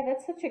 Yeah,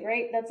 such a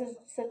great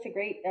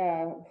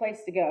place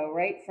to go,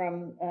 right?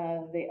 From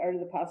the art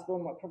of the possible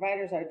and what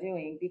providers are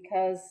doing,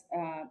 because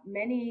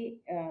many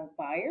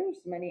buyers,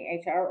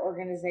 many HR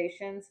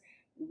organizations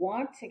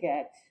want to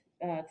get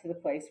to the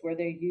place where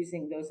they're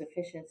using those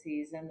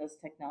efficiencies and those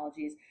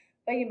technologies.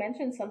 But you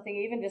mentioned something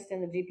even just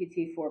in the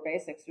GPT-4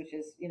 basics, which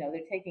is,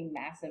 they're taking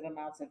massive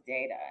amounts of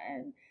data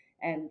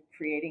and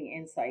creating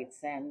insights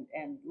and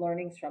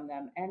learnings from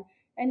them.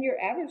 And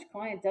your average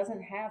client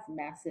doesn't have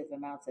massive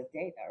amounts of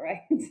data,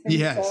 right? And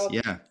Yes,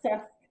 yeah,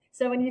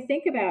 so when you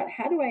think about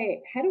how do I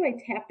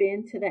tap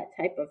into that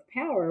type of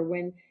power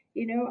when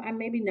I'm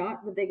maybe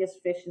not the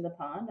biggest fish in the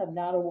pond. I'm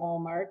not a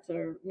Walmart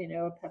or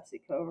a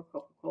PepsiCo or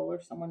Coca-Cola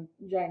or someone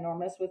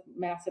ginormous with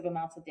massive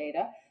amounts of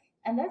data.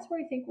 And that's where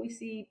I think we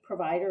see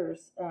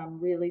providers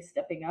really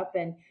stepping up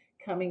and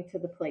coming to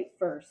the plate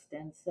first.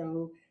 And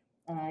so,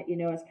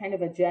 as kind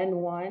of a Gen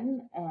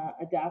 1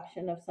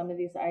 adoption of some of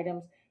these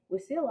items, we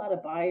see a lot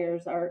of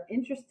buyers are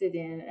interested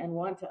in and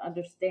want to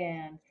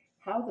understand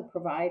how the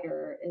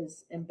provider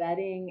is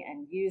embedding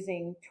and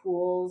using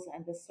tools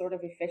and this sort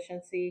of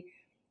efficiency,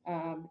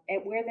 and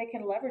where they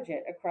can leverage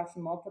it across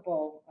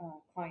multiple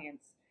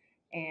clients.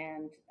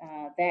 And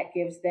that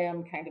gives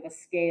them kind of a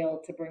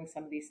scale to bring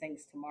some of these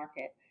things to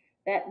market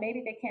that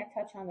maybe they can't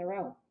touch on their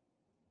own.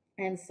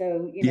 And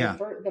so, yeah,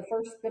 for the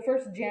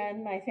first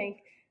gen, I think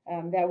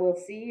that we'll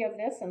see of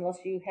this, unless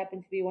you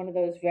happen to be one of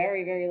those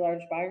very, very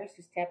large buyers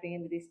who's tapping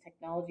into these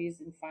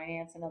technologies in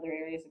finance and other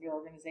areas of your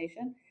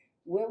organization,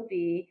 will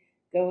be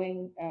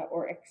going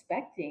or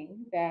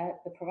expecting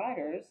that the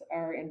providers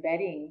are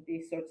embedding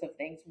these sorts of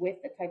things with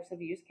the types of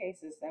use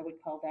cases that we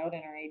called out in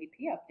our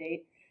ADP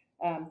update,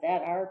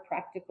 that are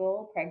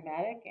practical,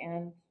 pragmatic,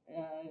 and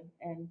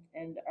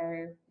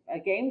are a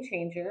game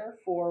changer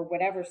for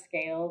whatever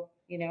scale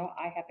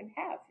I happen to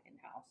have in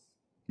house.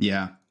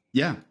 yeah,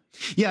 yeah,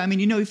 yeah. I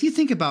mean, if you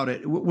think about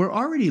it, we're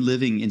already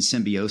living in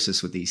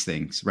symbiosis with these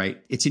things,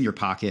 right? It's in your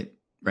pocket,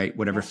 right?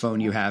 Whatever phone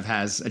you have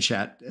has a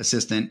chat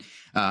assistant.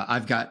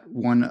 I've got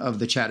one of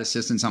the chat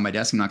assistants on my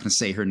desk. I'm not going to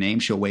say her name.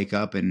 She'll wake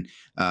up and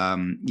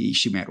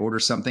she might order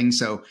something.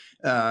 So,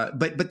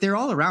 but they're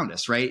all around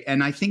us, right?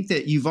 And I think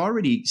that you've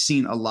already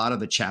seen a lot of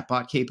the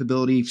chatbot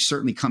capability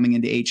certainly coming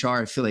into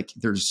HR. I feel like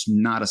there's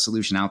not a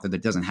solution out there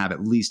that doesn't have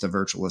at least a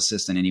virtual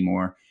assistant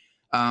anymore.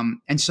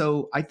 And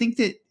so I think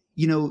that,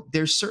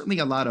 there's certainly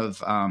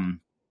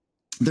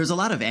there's a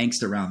lot of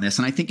angst around this.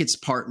 And I think it's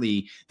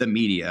partly the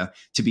media,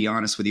 to be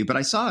honest with you. But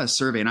I saw a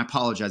survey, and I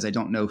apologize, I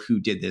don't know who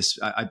did this.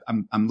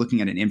 I'm looking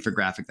at an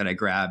infographic that I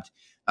grabbed.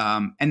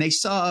 And they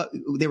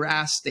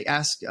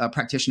asked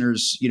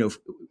practitioners,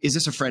 is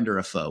this a friend or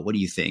a foe? What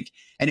do you think?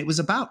 And it was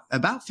about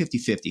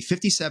 50-50.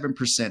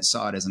 57%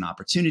 saw it as an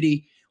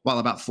opportunity, while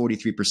about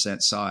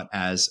 43% saw it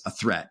as a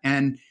threat.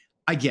 And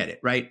I get it,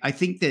 right? I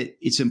think that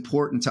it's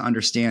important to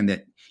understand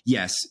that,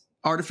 yes,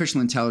 artificial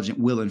intelligence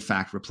will in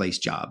fact replace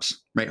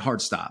jobs, right?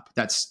 Hard stop.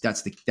 That's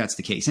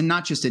the case. And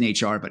not just in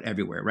HR, but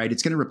everywhere, right?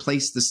 It's going to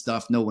replace the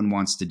stuff no one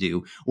wants to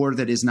do or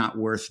that is not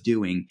worth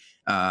doing.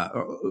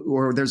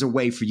 Or there's a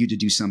way for you to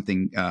do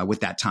something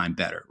with that time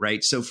better,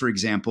 right? So for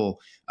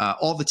example,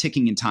 all the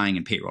ticking and tying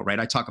in payroll, right?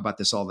 I talk about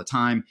this all the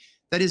time.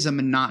 That is a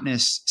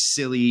monotonous,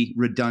 silly,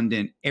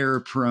 redundant, error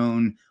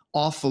prone,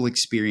 awful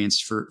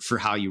experience for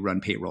how you run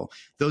payroll.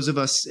 Those of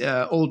us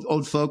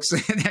old folks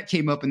that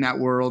came up in that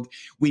world,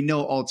 we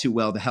know all too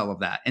well the hell of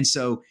that. And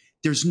so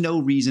there's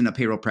no reason a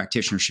payroll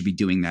practitioner should be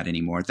doing that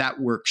anymore. That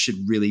work should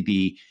really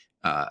be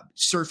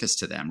surfaced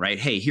to them, right?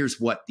 Hey, here's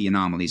what the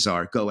anomalies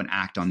are. Go and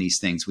act on these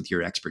things with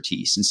your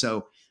expertise. And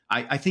so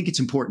I think it's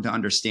important to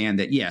understand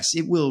that, yes,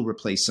 it will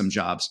replace some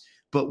jobs.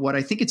 But what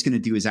I think it's going to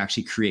do is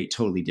actually create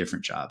totally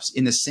different jobs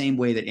in the same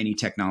way that any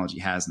technology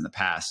has in the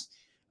past.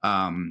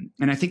 And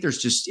I think there's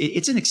just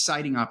it's an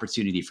exciting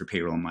opportunity for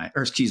payroll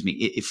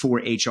for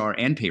HR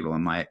and payroll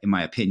in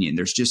my opinion.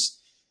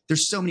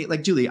 There's so many,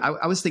 like Julie,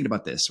 I was thinking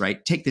about this,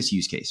 right? Take this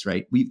use case,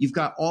 right? You've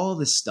got all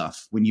this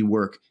stuff when you've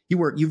worked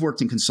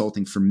in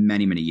consulting for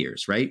many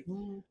years, right?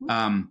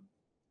 Mm-hmm.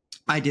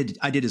 I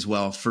did as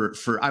well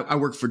I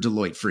worked for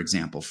Deloitte, for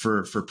example,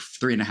 for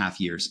 3.5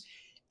 years.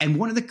 And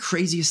one of the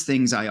craziest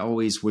things I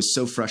always was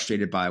so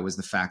frustrated by was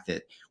the fact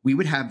that we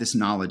would have this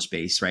knowledge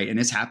base, right? And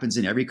this happens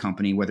in every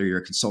company, whether you're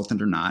a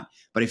consultant or not.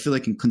 But I feel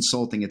like in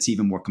consulting, it's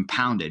even more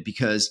compounded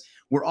because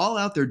we're all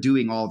out there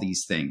doing all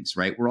these things,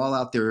 right? We're all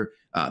out there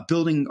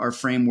building our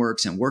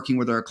frameworks and working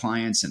with our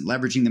clients and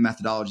leveraging the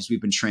methodologies we've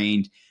been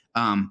trained.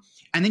 And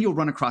then you'll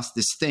run across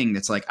this thing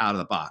that's like out of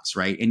the box,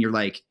 right? And you're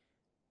like,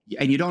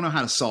 and you don't know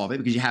how to solve it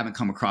because you haven't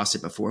come across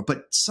it before,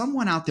 but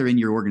someone out there in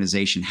your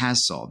organization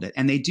has solved it.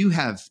 And they do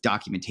have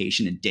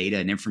documentation and data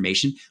and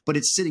information, but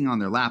it's sitting on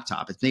their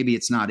laptop. Maybe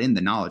it's not in the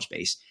knowledge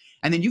base.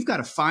 And then you've got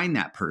to find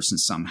that person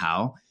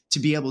somehow to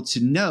be able to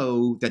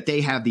know that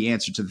they have the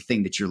answer to the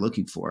thing that you're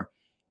looking for.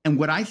 And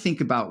what I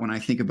think about when I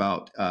think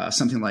about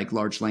something like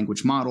large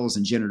language models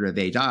and generative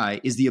AI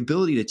is the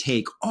ability to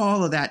take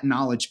all of that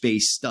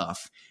knowledge-based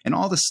stuff and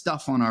all the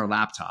stuff on our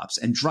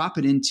laptops and drop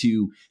it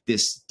into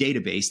this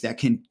database that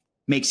can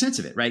make sense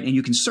of it, right? And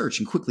you can search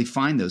and quickly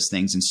find those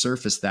things and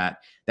surface that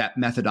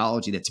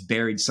methodology that's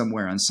buried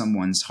somewhere on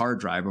someone's hard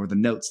drive or the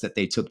notes that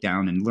they took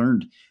down and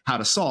learned how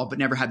to solve, but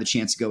never had the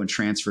chance to go and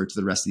transfer it to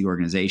the rest of the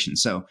organization.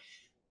 So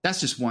that's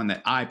just one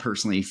that I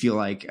personally feel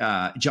like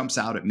jumps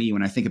out at me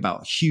when I think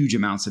about huge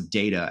amounts of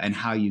data and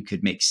how you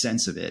could make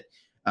sense of it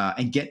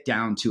and get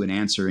down to an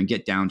answer and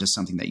get down to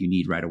something that you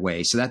need right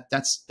away. So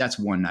that's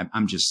one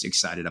I'm just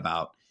excited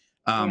about.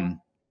 Yeah.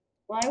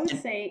 Well, I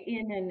would say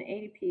in an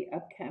ADP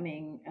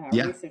upcoming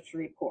research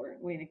report,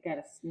 we got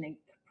a sneak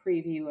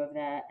preview of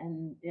that,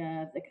 and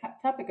the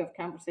topic of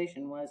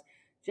conversation was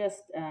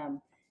just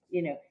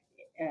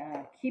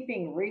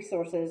keeping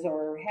resources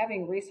or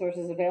having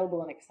resources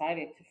available and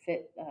excited to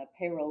fit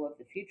payroll of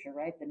the future,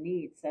 right? The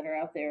needs that are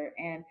out there.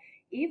 And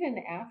even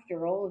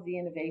after all of the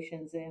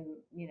innovations in,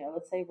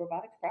 let's say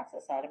robotic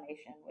process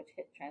automation, which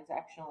hit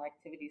transactional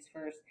activities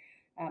first,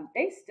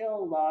 they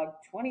still log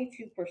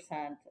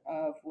 22%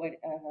 of what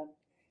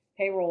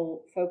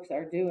payroll folks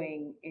are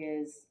doing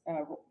is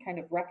kind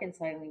of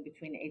reconciling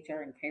between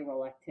HR and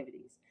payroll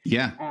activities.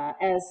 Yeah.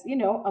 As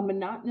a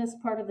monotonous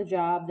part of the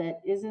job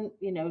that isn't,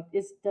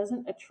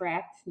 doesn't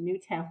attract new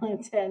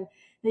talent and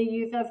the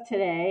youth of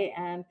today.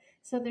 And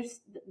so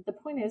the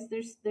point is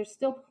there's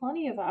still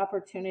plenty of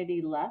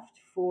opportunity left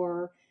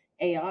for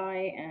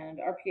AI and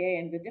RPA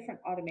and the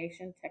different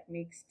automation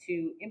techniques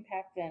to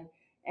impact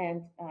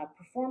and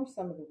perform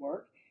some of the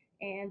work.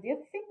 And the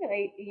other thing that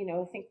I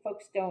think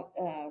folks don't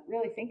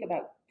really think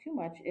about too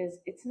much is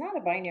it's not a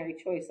binary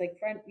choice.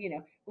 Like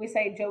we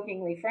say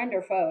jokingly, friend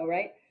or foe,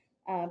 right?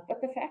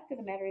 But the fact of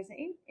the matter is,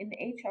 in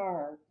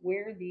HR,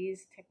 where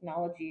these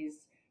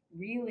technologies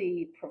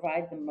really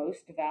provide the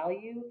most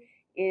value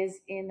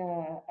is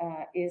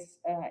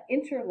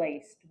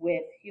interlaced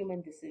with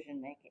human decision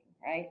making,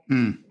 right?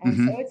 And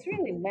so it's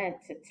really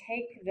meant to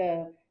take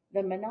the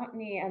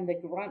monotony and the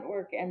grunt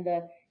work and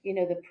the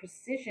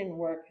precision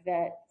work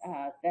that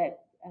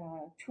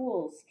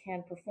tools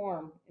can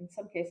perform in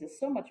some cases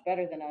so much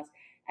better than us,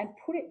 and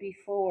put it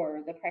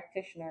before the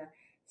practitioner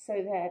so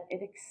that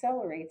it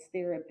accelerates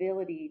their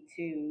ability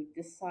to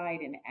decide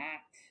and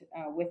act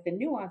with the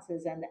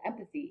nuances and the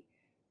empathy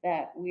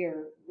that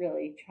we're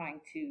really trying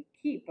to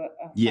keep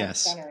front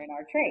center in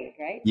our trade,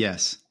 right?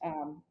 Yes.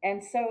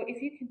 And so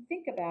if you can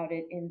think about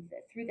it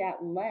through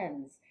that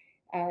lens,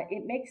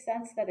 it makes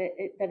sense that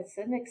that it's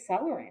an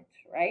accelerant,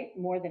 right?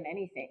 More than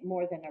anything,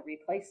 more than a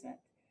replacement.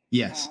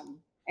 Yes.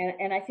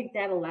 And I think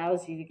that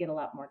allows you to get a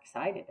lot more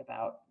excited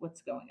about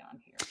what's going on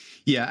here.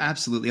 Yeah,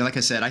 absolutely. Like I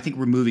said, I think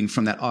we're moving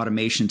from that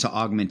automation to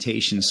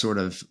augmentation sort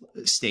of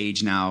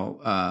stage now.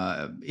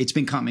 It's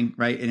been coming,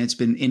 right? And it's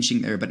been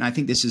inching there, but I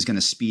think this is going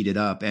to speed it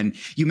up. And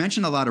you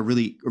mentioned a lot of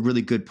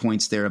really good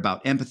points there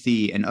about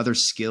empathy and other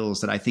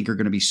skills that I think are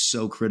going to be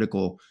so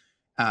critical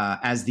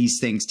as these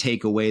things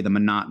take away the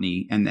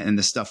monotony and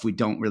the stuff we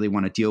don't really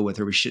want to deal with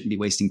or we shouldn't be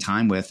wasting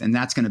time with. And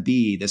that's going to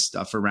be this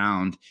stuff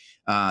around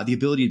the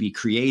ability to be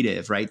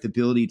creative, right? The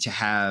ability to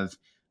have,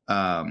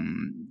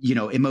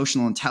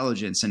 emotional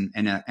intelligence and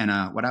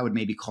what I would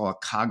maybe call a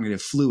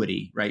cognitive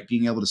fluidity, right?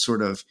 Being able to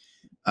sort of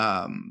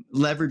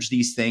leverage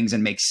these things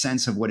and make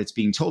sense of what it's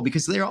being told,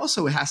 because there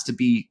also has to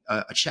be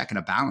a check and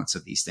a balance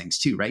of these things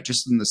too, right?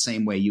 Just in the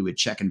same way you would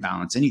check and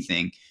balance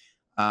anything.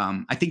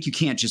 I think you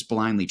can't just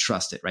blindly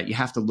trust it, right? You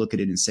have to look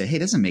at it and say, hey, it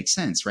doesn't make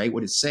sense, right?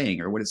 What it's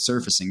saying or what it's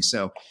surfacing.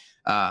 So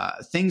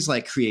things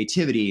like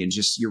creativity and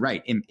just, you're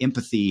right,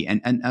 empathy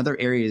and other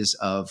areas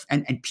of,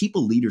 and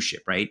people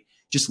leadership, right?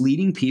 Just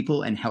leading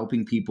people and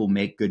helping people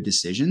make good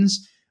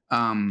decisions.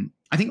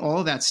 I think all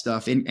of that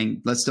stuff,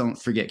 and let's don't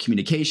forget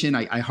communication.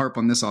 I harp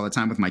on this all the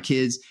time with my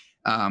kids.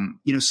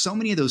 So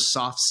many of those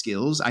soft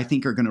skills I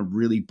think are going to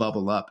really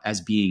bubble up as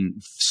being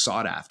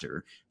sought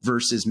after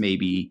versus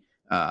maybe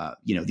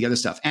the other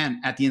stuff. And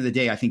at the end of the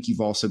day, I think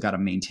you've also got to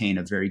maintain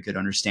a very good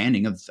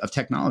understanding of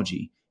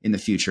technology in the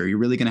future. You're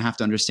really going to have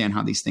to understand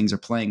how these things are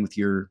playing with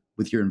your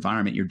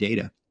environment, your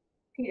data.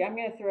 Pete, I'm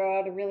going to throw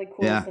out a really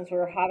cool, Yeah. since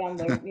we're hot on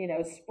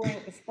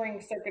the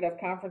spring circuit of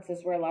conferences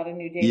where a lot of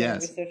new data and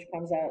Yes. research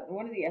comes out.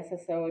 One of the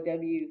SSON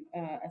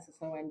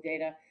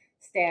data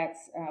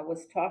stats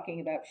was talking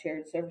about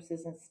shared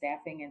services and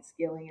staffing and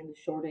skilling and the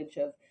shortage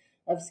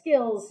of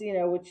skills,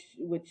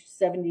 which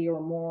 70 or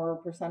more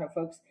percent of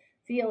folks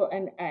feel.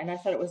 And I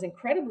thought it was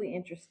incredibly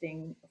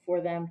interesting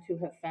for them to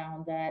have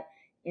found that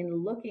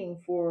in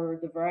looking for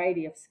the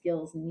variety of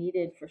skills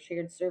needed for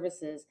shared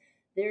services,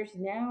 there's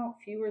now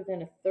fewer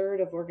than a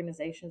third of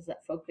organizations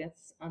that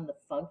focus on the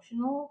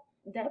functional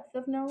depth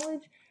of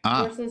knowledge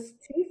Ah, versus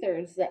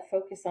two-thirds that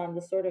focus on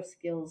the sort of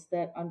skills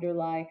that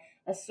underlie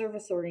a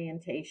service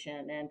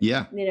orientation and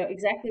yeah.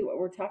 exactly what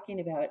we're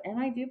talking about. And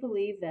I do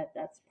believe that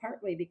that's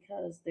partly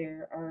because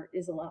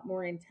is a lot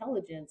more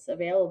intelligence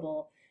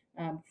available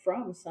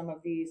from some of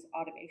these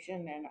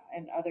automation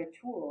and other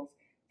tools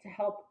to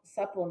help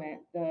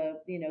supplement the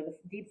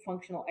deep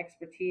functional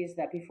expertise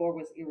that before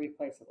was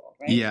irreplaceable,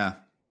 right? Yeah.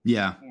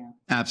 Yeah. Yeah.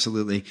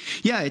 Absolutely.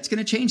 Yeah, it's going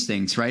to change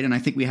things, right? And I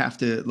think we have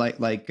to,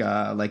 like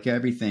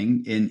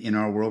everything in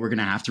our world, we're going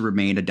to have to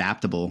remain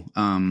adaptable.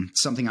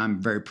 Something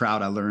I'm very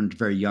proud I learned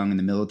very young in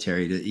the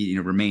military,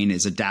 to remain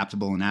as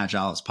adaptable and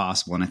agile as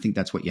possible. And I think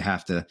that's what you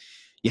have to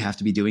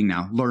be doing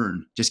now.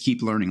 Just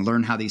keep learning,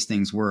 learn how these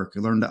things work,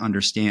 learn to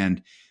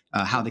understand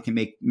how they can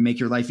make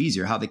your life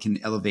easier, how they can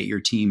elevate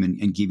your team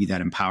and give you that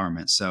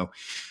empowerment. So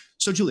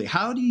Julie,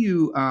 how do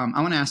you?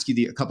 I want to ask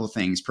you a couple of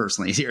things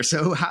personally here.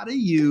 So how do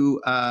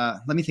you?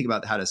 Let me think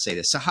about how to say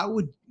this. So how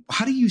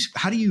do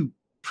you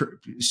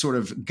sort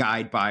of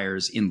guide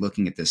buyers in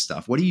looking at this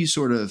stuff? What do you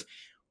sort of?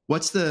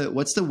 What's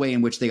the way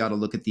in which they ought to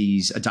look at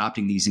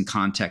adopting these in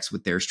context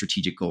with their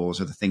strategic goals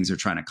or the things they're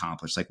trying to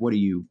accomplish? Like, what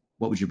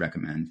would you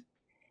recommend?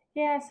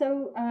 Yeah,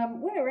 so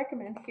what I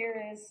recommend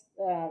here is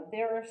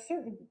there are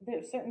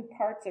certain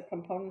parts or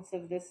components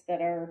of this that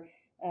are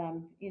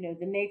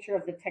the nature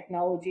of the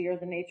technology or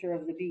the nature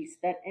of the beast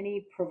that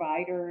any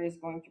provider is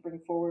going to bring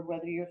forward,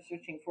 whether you're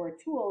searching for a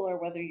tool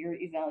or whether you're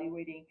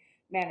evaluating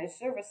managed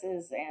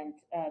services, and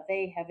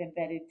they have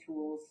embedded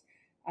tools.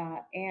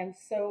 And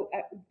so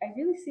I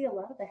really see a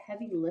lot of the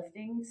heavy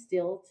lifting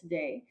still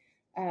today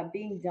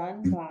being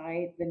done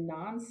by the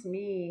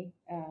non-SME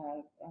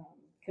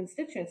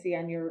constituency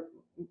on your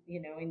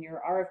in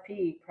your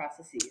RFP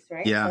processes,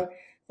 right? Yeah.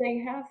 So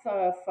you have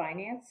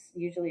finance,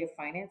 usually a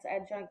finance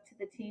adjunct to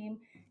the team,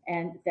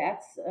 and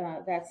that's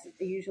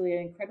usually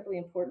an incredibly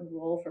important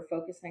role for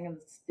focusing on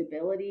the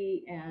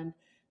stability and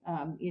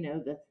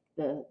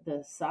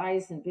the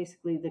size and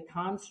basically the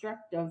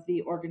construct of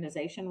the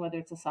organization, whether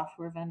it's a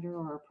software vendor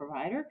or a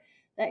provider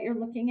that you're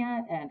looking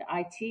at. And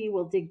IT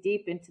will dig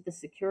deep into the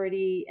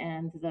security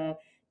and the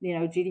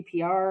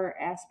GDPR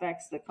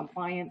aspects, the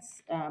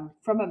compliance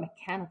from a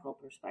mechanical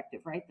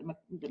perspective, right?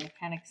 The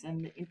mechanics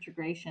and the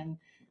integration,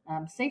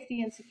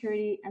 safety and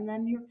security, and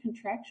then your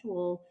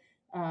contractual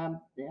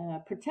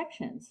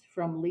protections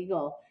from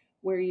legal,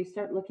 where you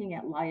start looking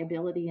at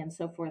liability and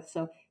so forth.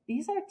 So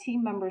these are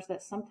team members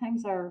that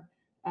sometimes are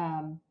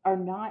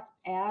not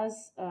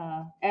as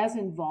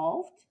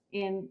involved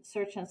in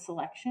search and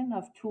selection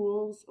of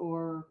tools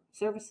or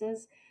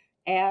services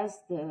as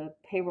the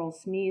payroll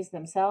SMEs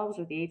themselves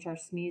or the HR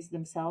SMEs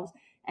themselves,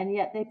 and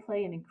yet they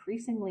play an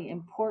increasingly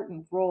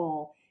important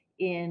role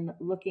in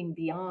looking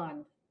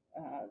beyond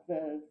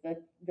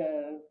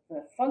the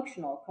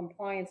functional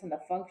compliance and the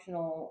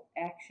functional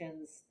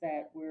actions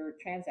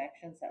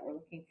transactions that we're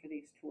looking for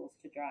these tools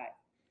to drive.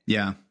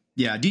 Yeah.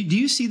 Yeah. Do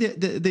you see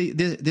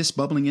this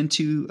bubbling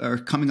into or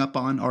coming up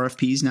on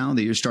RFPs now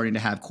that you're starting to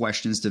have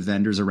questions to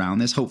vendors around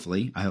this?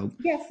 Hopefully, I hope.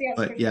 Yes, for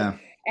But sure. yeah.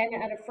 And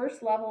at a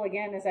first level,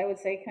 again, as I would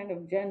say, kind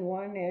of Gen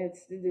 1,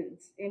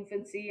 it's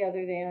infancy,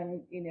 other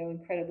than,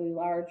 incredibly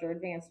large or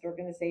advanced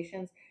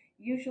organizations.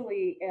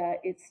 Usually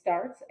it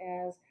starts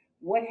as,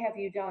 what have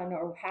you done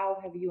or how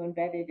have you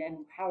embedded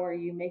and how are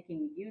you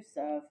making use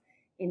of,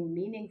 in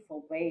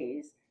meaningful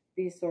ways,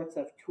 these sorts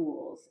of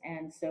tools?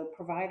 And so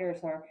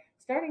providers are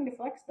starting to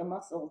flex the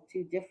muscle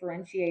to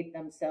differentiate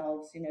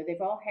themselves. They've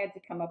all had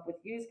to come up with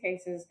use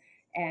cases,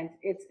 and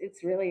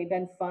it's really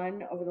been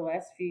fun over the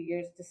last few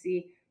years to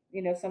see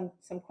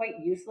some quite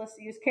useless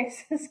use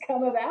cases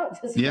come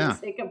about just for the Yeah.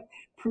 sake of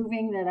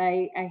proving that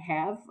I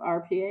have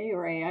RPA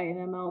or AI and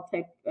ML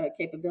type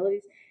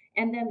capabilities.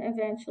 And then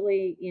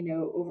eventually,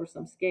 over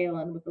some scale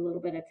and with a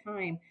little bit of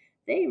time,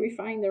 they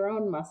refine their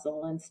own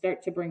muscle and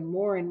start to bring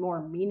more and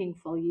more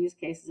meaningful use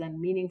cases and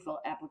meaningful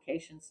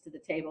applications to the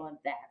table. And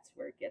that's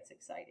where it gets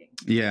exciting.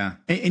 Yeah.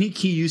 Any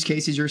key use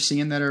cases you're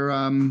seeing that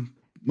are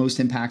most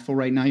impactful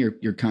right now?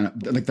 You're kind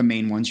of like the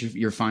main ones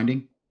you're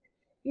finding?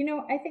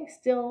 I think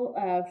still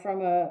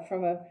from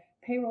a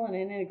payroll and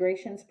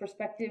integrations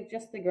perspective,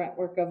 just the grunt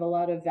work of a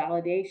lot of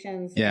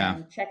validations Yeah,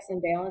 and checks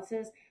and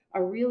balances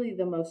are really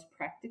the most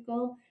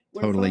practical.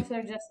 Where totally. folks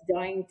are just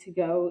dying to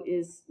go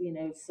is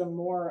some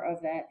more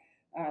of that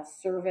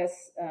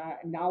service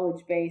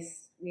knowledge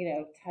base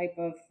type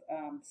of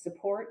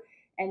support,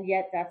 and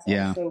yet that's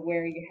Yeah. also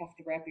where you have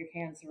to wrap your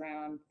hands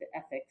around the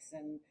ethics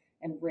and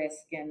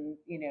risk and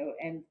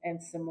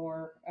and some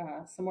more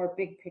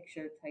big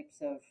picture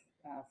types of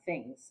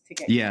things to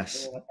get Yes.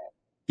 comfortable with it.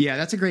 Yeah,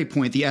 that's a great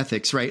point. The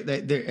ethics, right?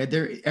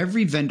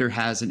 Every vendor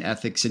has an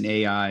ethics and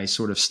AI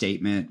sort of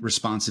statement,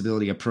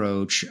 responsibility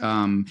approach,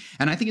 and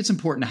I think it's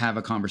important to have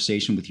a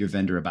conversation with your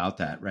vendor about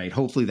that, right?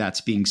 Hopefully,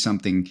 that's been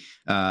something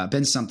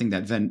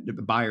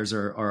that buyers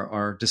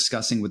are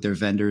discussing with their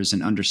vendors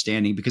and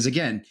understanding. Because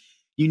again,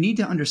 you need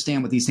to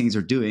understand what these things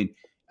are doing.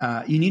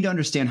 You need to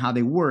understand how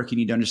they work. You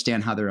need to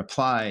understand how they're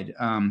applied.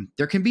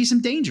 There can be some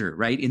danger,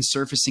 right, in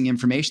surfacing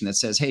information that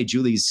says, "Hey,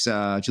 Julie's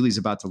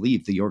about to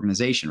leave the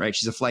organization, right?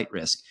 She's a flight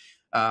risk."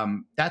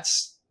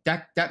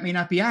 That may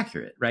not be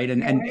accurate, right?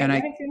 And Yeah, and right. and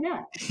What I, if you're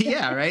not?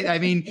 yeah, right. I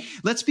mean,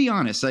 let's be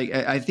honest. Like,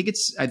 I think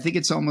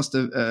it's almost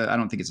I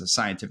don't think it's a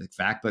scientific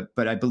fact,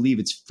 but I believe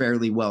it's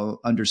fairly well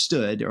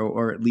understood,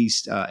 or at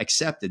least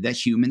accepted, that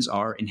humans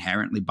are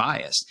inherently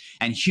biased,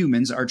 and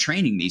humans are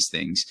training these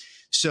things.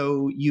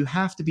 So you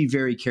have to be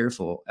very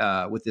careful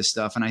with this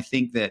stuff. And I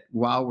think that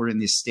while we're in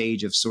this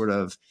stage of sort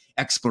of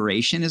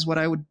exploration, is what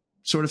I would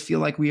sort of feel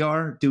like we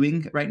are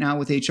doing right now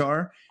with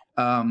HR.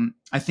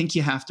 I think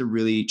you have to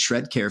really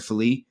tread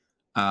carefully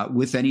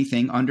with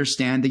anything,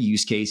 understand the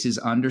use cases,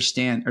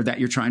 understand or that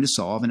you're trying to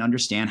solve, and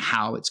understand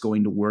how it's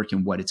going to work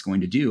and what it's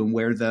going to do, and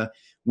where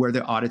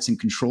the audits and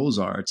controls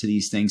are to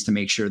these things, to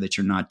make sure that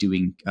you're not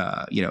doing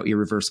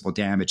irreversible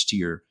damage to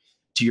your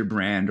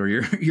brand or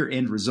your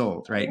end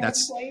result, right? Your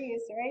That's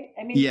employees, right?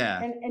 I mean,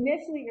 yeah, and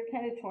initially you're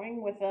kind of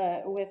toying with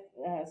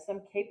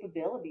some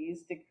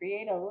capabilities to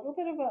create a little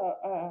bit of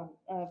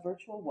a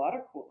virtual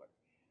water cooler,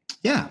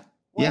 yeah,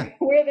 yeah,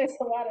 where there's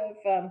a lot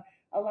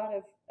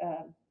of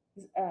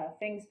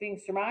things being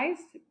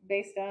surmised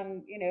based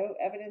on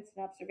evidence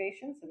and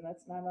observations, and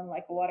that's not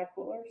unlike a water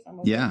cooler, some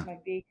of which yeah.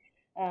 might be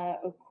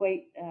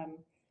quite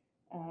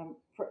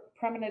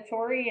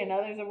premonitory, and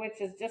others of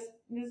which is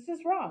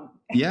just wrong.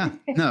 Yeah,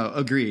 no,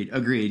 agreed.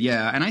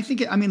 Yeah. And I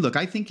think, I mean, look,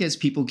 I think as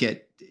people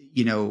get,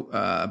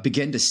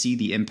 begin to see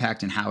the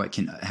impact and how it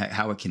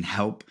can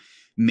help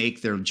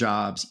make their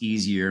jobs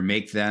easier,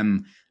 make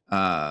them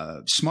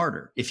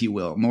smarter, if you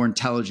will, more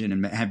intelligent,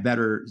 and have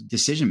better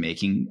decision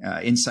making,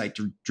 insight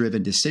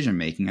driven decision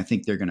making. I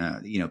think they're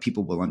gonna,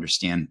 people will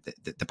understand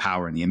the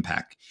power and the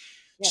impact.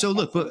 Yeah, So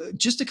look, absolutely.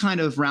 just to kind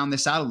of round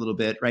this out a little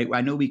bit, right?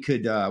 I know we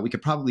could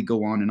probably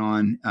go on and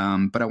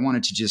on, but I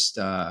wanted to just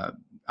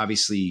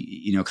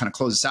obviously, kind of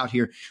close this out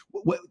here.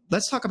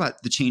 Let's talk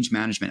about the change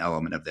management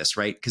element of this,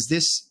 right?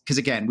 Because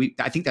again,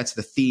 I think that's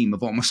the theme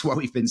of almost what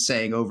we've been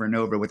saying over and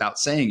over without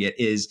saying it,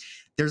 is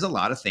there's a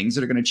lot of things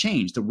that are going to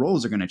change. The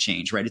roles are going to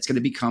change, right? It's going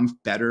to become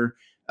better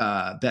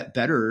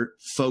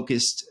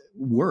focused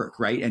work,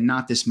 right? And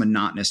not this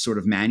monotonous sort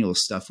of manual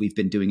stuff we've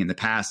been doing in the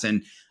past.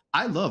 And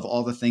I love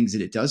all the things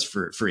that it does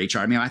for HR.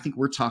 I mean, I think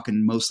we're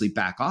talking mostly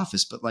back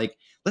office, but like,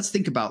 let's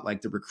think about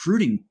like the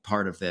recruiting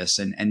part of this,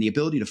 and the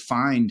ability to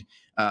find,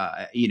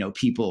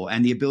 people,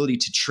 and the ability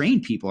to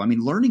train people. I mean,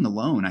 learning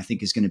alone, I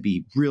think, is going to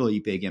be really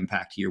big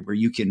impact here, where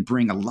you can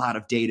bring a lot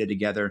of data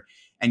together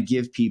and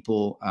give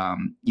people,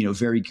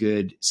 very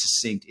good,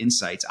 succinct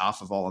insights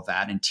off of all of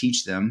that, and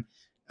teach them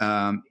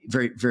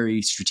very,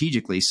 very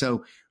strategically.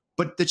 So,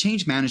 but the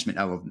change management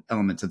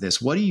element to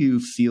this, what do you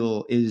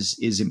feel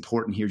is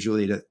important here,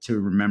 Julia, to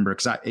remember?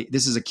 Because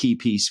this is a key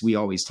piece we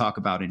always talk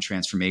about in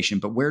transformation,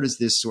 but where does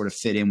this sort of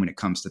fit in when it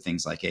comes to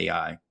things like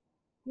AI?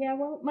 Yeah,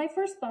 well, my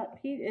first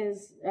thought, Pete,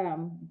 is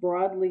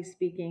broadly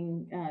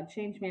speaking,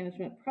 change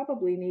management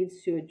probably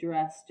needs to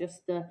address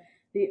just the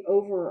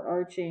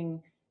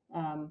overarching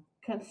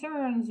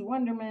concerns,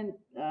 wonderment,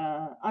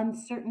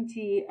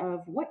 uncertainty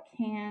of what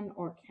can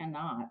or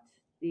cannot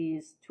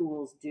these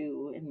tools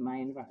do in my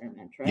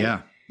environment, right?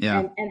 Yeah,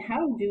 yeah, And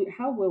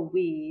how will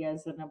we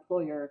as an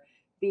employer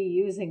be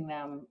using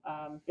them?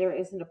 There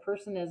isn't a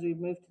person as we've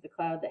moved to the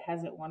cloud that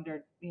hasn't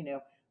wondered,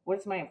 what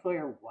does my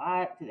employer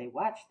watch? Do they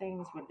watch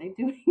things? What are they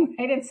doing?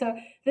 Right. And so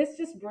this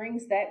just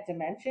brings that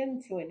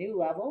dimension to a new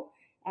level.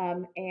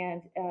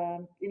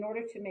 In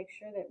order to make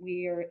sure that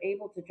we are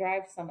able to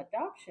drive some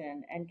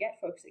adoption and get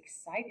folks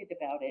excited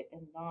about it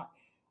and not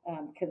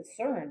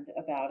concerned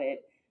about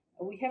it,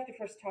 we have to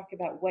first talk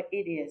about what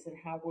it is and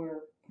how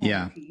we're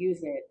planning Yeah. to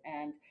use it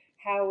and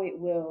how it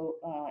will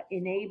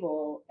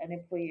enable an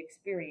employee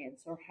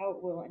experience or how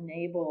it will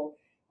enable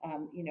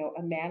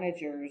a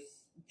manager's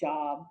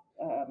job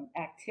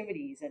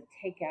activities and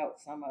take out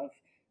some of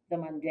the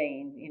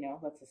mundane.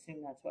 Let's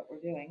assume that's what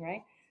we're doing,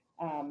 right?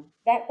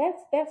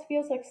 That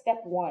feels like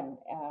step one,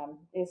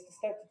 is to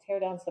start to tear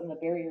down some of the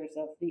barriers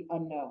of the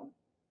unknown.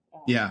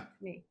 Yeah.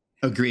 To me.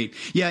 Agreed.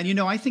 Yeah. And,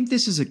 I think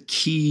this is a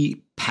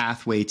key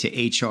pathway to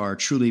HR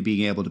truly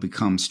being able to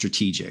become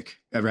strategic,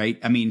 right?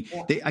 I mean,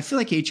 Yeah. I feel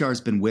like HR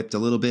has been whipped a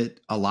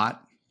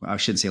lot. I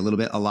shouldn't say a little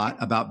bit, a lot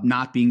about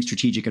not being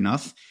strategic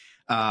enough.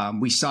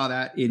 We saw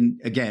that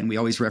again, we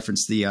always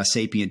reference the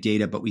Sapient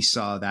data, but we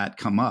saw that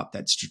come up,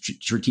 that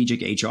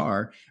strategic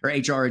HR or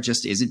HR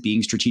just isn't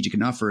being strategic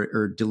enough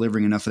or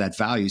delivering enough of that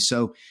value.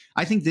 So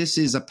I think this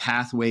is a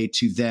pathway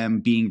to them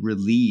being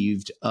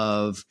relieved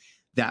of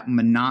that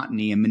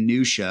monotony and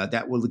minutia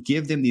that will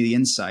give them the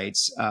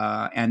insights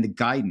and the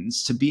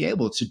guidance to be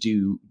able to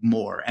do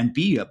more and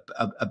be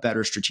a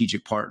better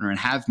strategic partner and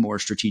have more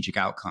strategic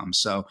outcomes.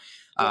 So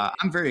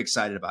I'm very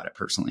excited about it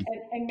personally.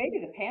 And maybe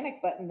the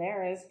panic button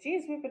there is,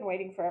 geez, we've been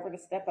waiting forever to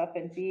step up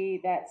and be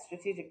that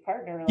strategic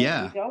partner. Like,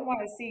 Yeah. we don't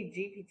want to see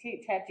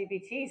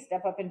ChatGPT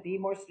step up and be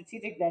more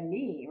strategic than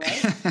me,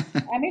 right?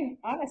 I mean,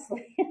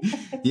 honestly,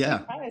 yeah.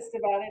 be honest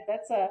about it.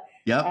 That's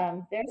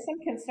Yep. there's some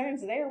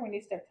concerns there when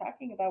you start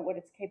talking about what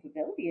its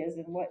capability is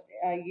and what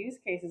use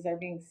cases are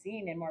being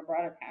seen in more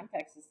broader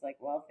context. It's like,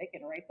 well, if they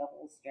can write the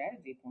whole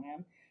strategy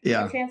plan,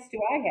 Yeah. what chance do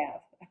I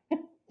have?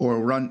 Or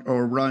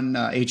run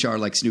HR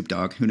like Snoop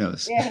Dogg. Who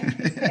knows? Yeah,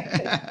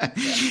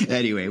 exactly.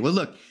 Anyway, well,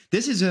 look,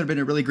 this has been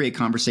a really great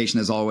conversation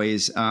as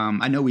always.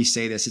 I know we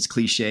say this, it's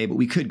cliche, but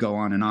we could go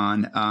on. And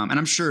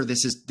I'm sure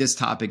this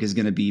topic is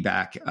going to be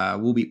back.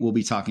 We'll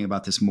be talking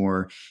about this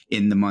more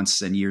in the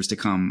months and years to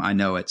come. I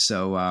know it.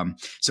 So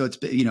it's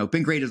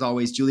been great as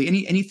always, Julie.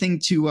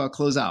 Anything to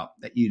close out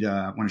that you'd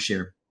want to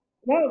share?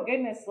 No,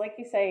 goodness, like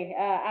you say,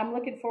 I'm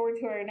looking forward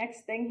to our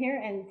next thing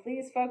here. And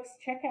please, folks,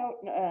 check out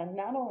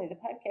not only the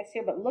podcast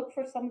here, but look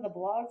for some of the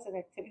blogs and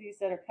activities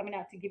that are coming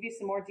out to give you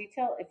some more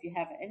detail. If you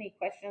have any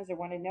questions or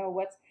want to know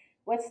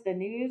what's the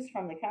news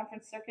from the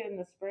conference circuit in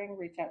the spring,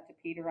 reach out to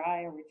Peter or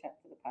I, or reach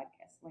out to the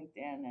podcast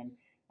LinkedIn, and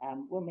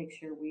we'll make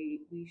sure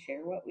we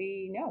share what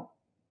we know.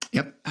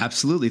 Yep,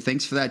 absolutely.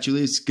 Thanks for that,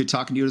 Julie. It's good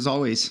talking to you as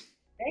always.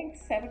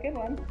 Thanks. Have a good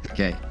one.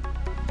 Okay.